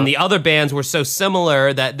 And the other bands were so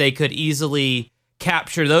similar that they could easily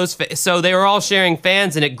capture those. So they were all sharing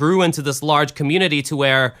fans, and it grew into this large community to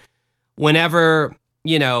where whenever,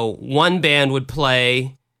 one band would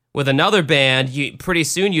play with another band, pretty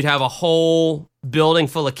soon you'd have a whole building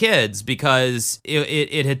full of kids, because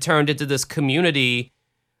it had turned into this community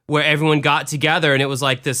where everyone got together, and it was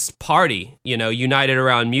like this party, united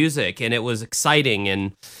around music, and it was exciting.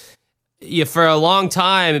 And for a long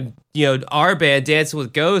time, our band Dancing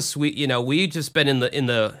with Ghosts, we just been in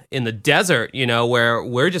the desert, where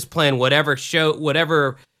we're just playing whatever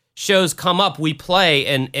shows come up, we play,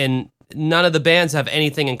 and none of the bands have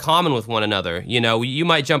anything in common with one another. You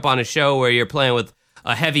might jump on a show where you're playing with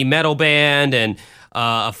a heavy metal band and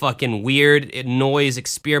a fucking weird noise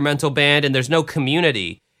experimental band, and there's no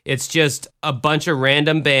community. It's just a bunch of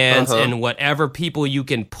random bands and whatever people you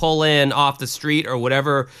can pull in off the street, or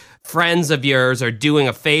whatever friends of yours are doing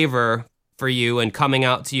a favor for you and coming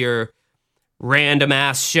out to your random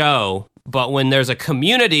ass show. But when there's a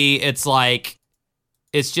community, it's like,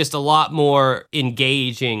 it's just a lot more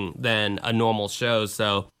engaging than a normal show.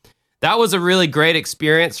 So that was a really great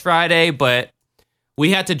experience Friday, but we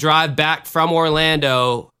had to drive back from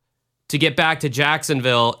Orlando to get back to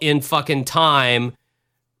Jacksonville in fucking time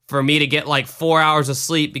for me to get like 4 hours of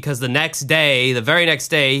sleep, because the very next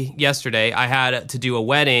day, yesterday, I had to do a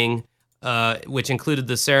wedding, which included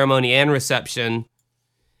the ceremony and reception,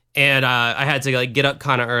 and I had to like get up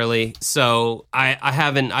kind of early. So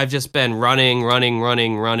I've just been running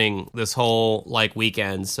this whole like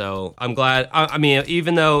weekend. So I'm glad. I mean,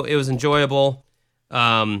 even though it was enjoyable,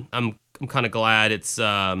 I'm kind of glad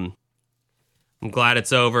I'm glad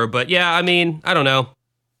it's over. But yeah, I mean, I don't know.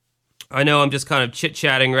 I know I'm just kind of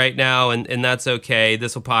chit-chatting right now, and that's okay.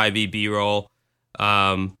 This will probably be B-roll.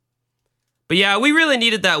 But yeah, we really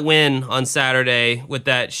needed that win on Saturday with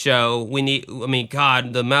that show.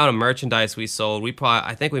 God, the amount of merchandise we sold,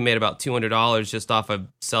 I think we made about $200 just off of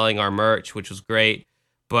selling our merch, which was great.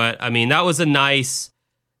 But I mean, that was a nice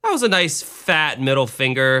fat middle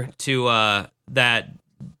finger to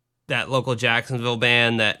that local Jacksonville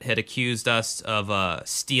band that had accused us of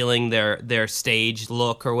stealing their stage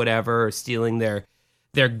look or whatever, or stealing their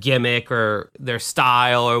gimmick or their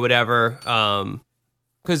style or whatever.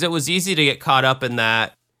 Because it was easy to get caught up in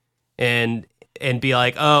that and be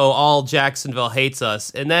like, oh, all Jacksonville hates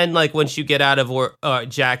us. And then like once you get out of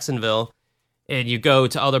Jacksonville and you go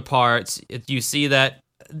to other parts, you see that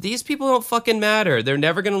these people don't fucking matter. They're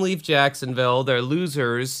never going to leave Jacksonville. They're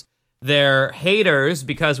losers. They're haters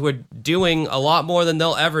because we're doing a lot more than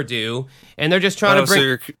they'll ever do, and they're just trying to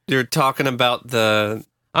bring. So you're talking about the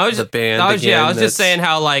band. I was just saying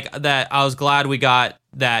how like that. I was glad we got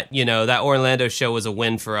that, you know, that Orlando show was a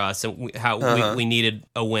win for us, and we needed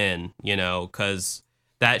a win, you know, because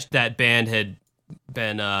that band had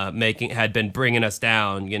been bringing us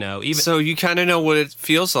down, you know. Even so, you kind of know what it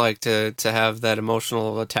feels like to have that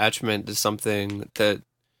emotional attachment to something that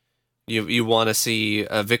you want to see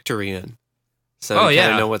a victory in. So you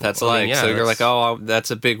kind of know what that's like. Yeah, so you're like, oh,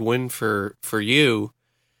 that's a big win for you,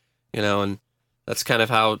 you know, and that's kind of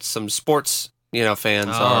how some sports, you know, fans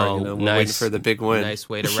are. You know, we're waiting for the big win. Nice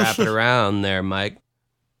way to wrap it around there, Mike.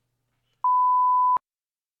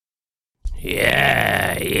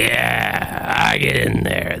 Yeah, I get in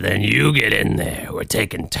there, then you get in there. We're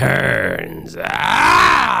taking turns.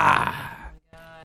 Ah!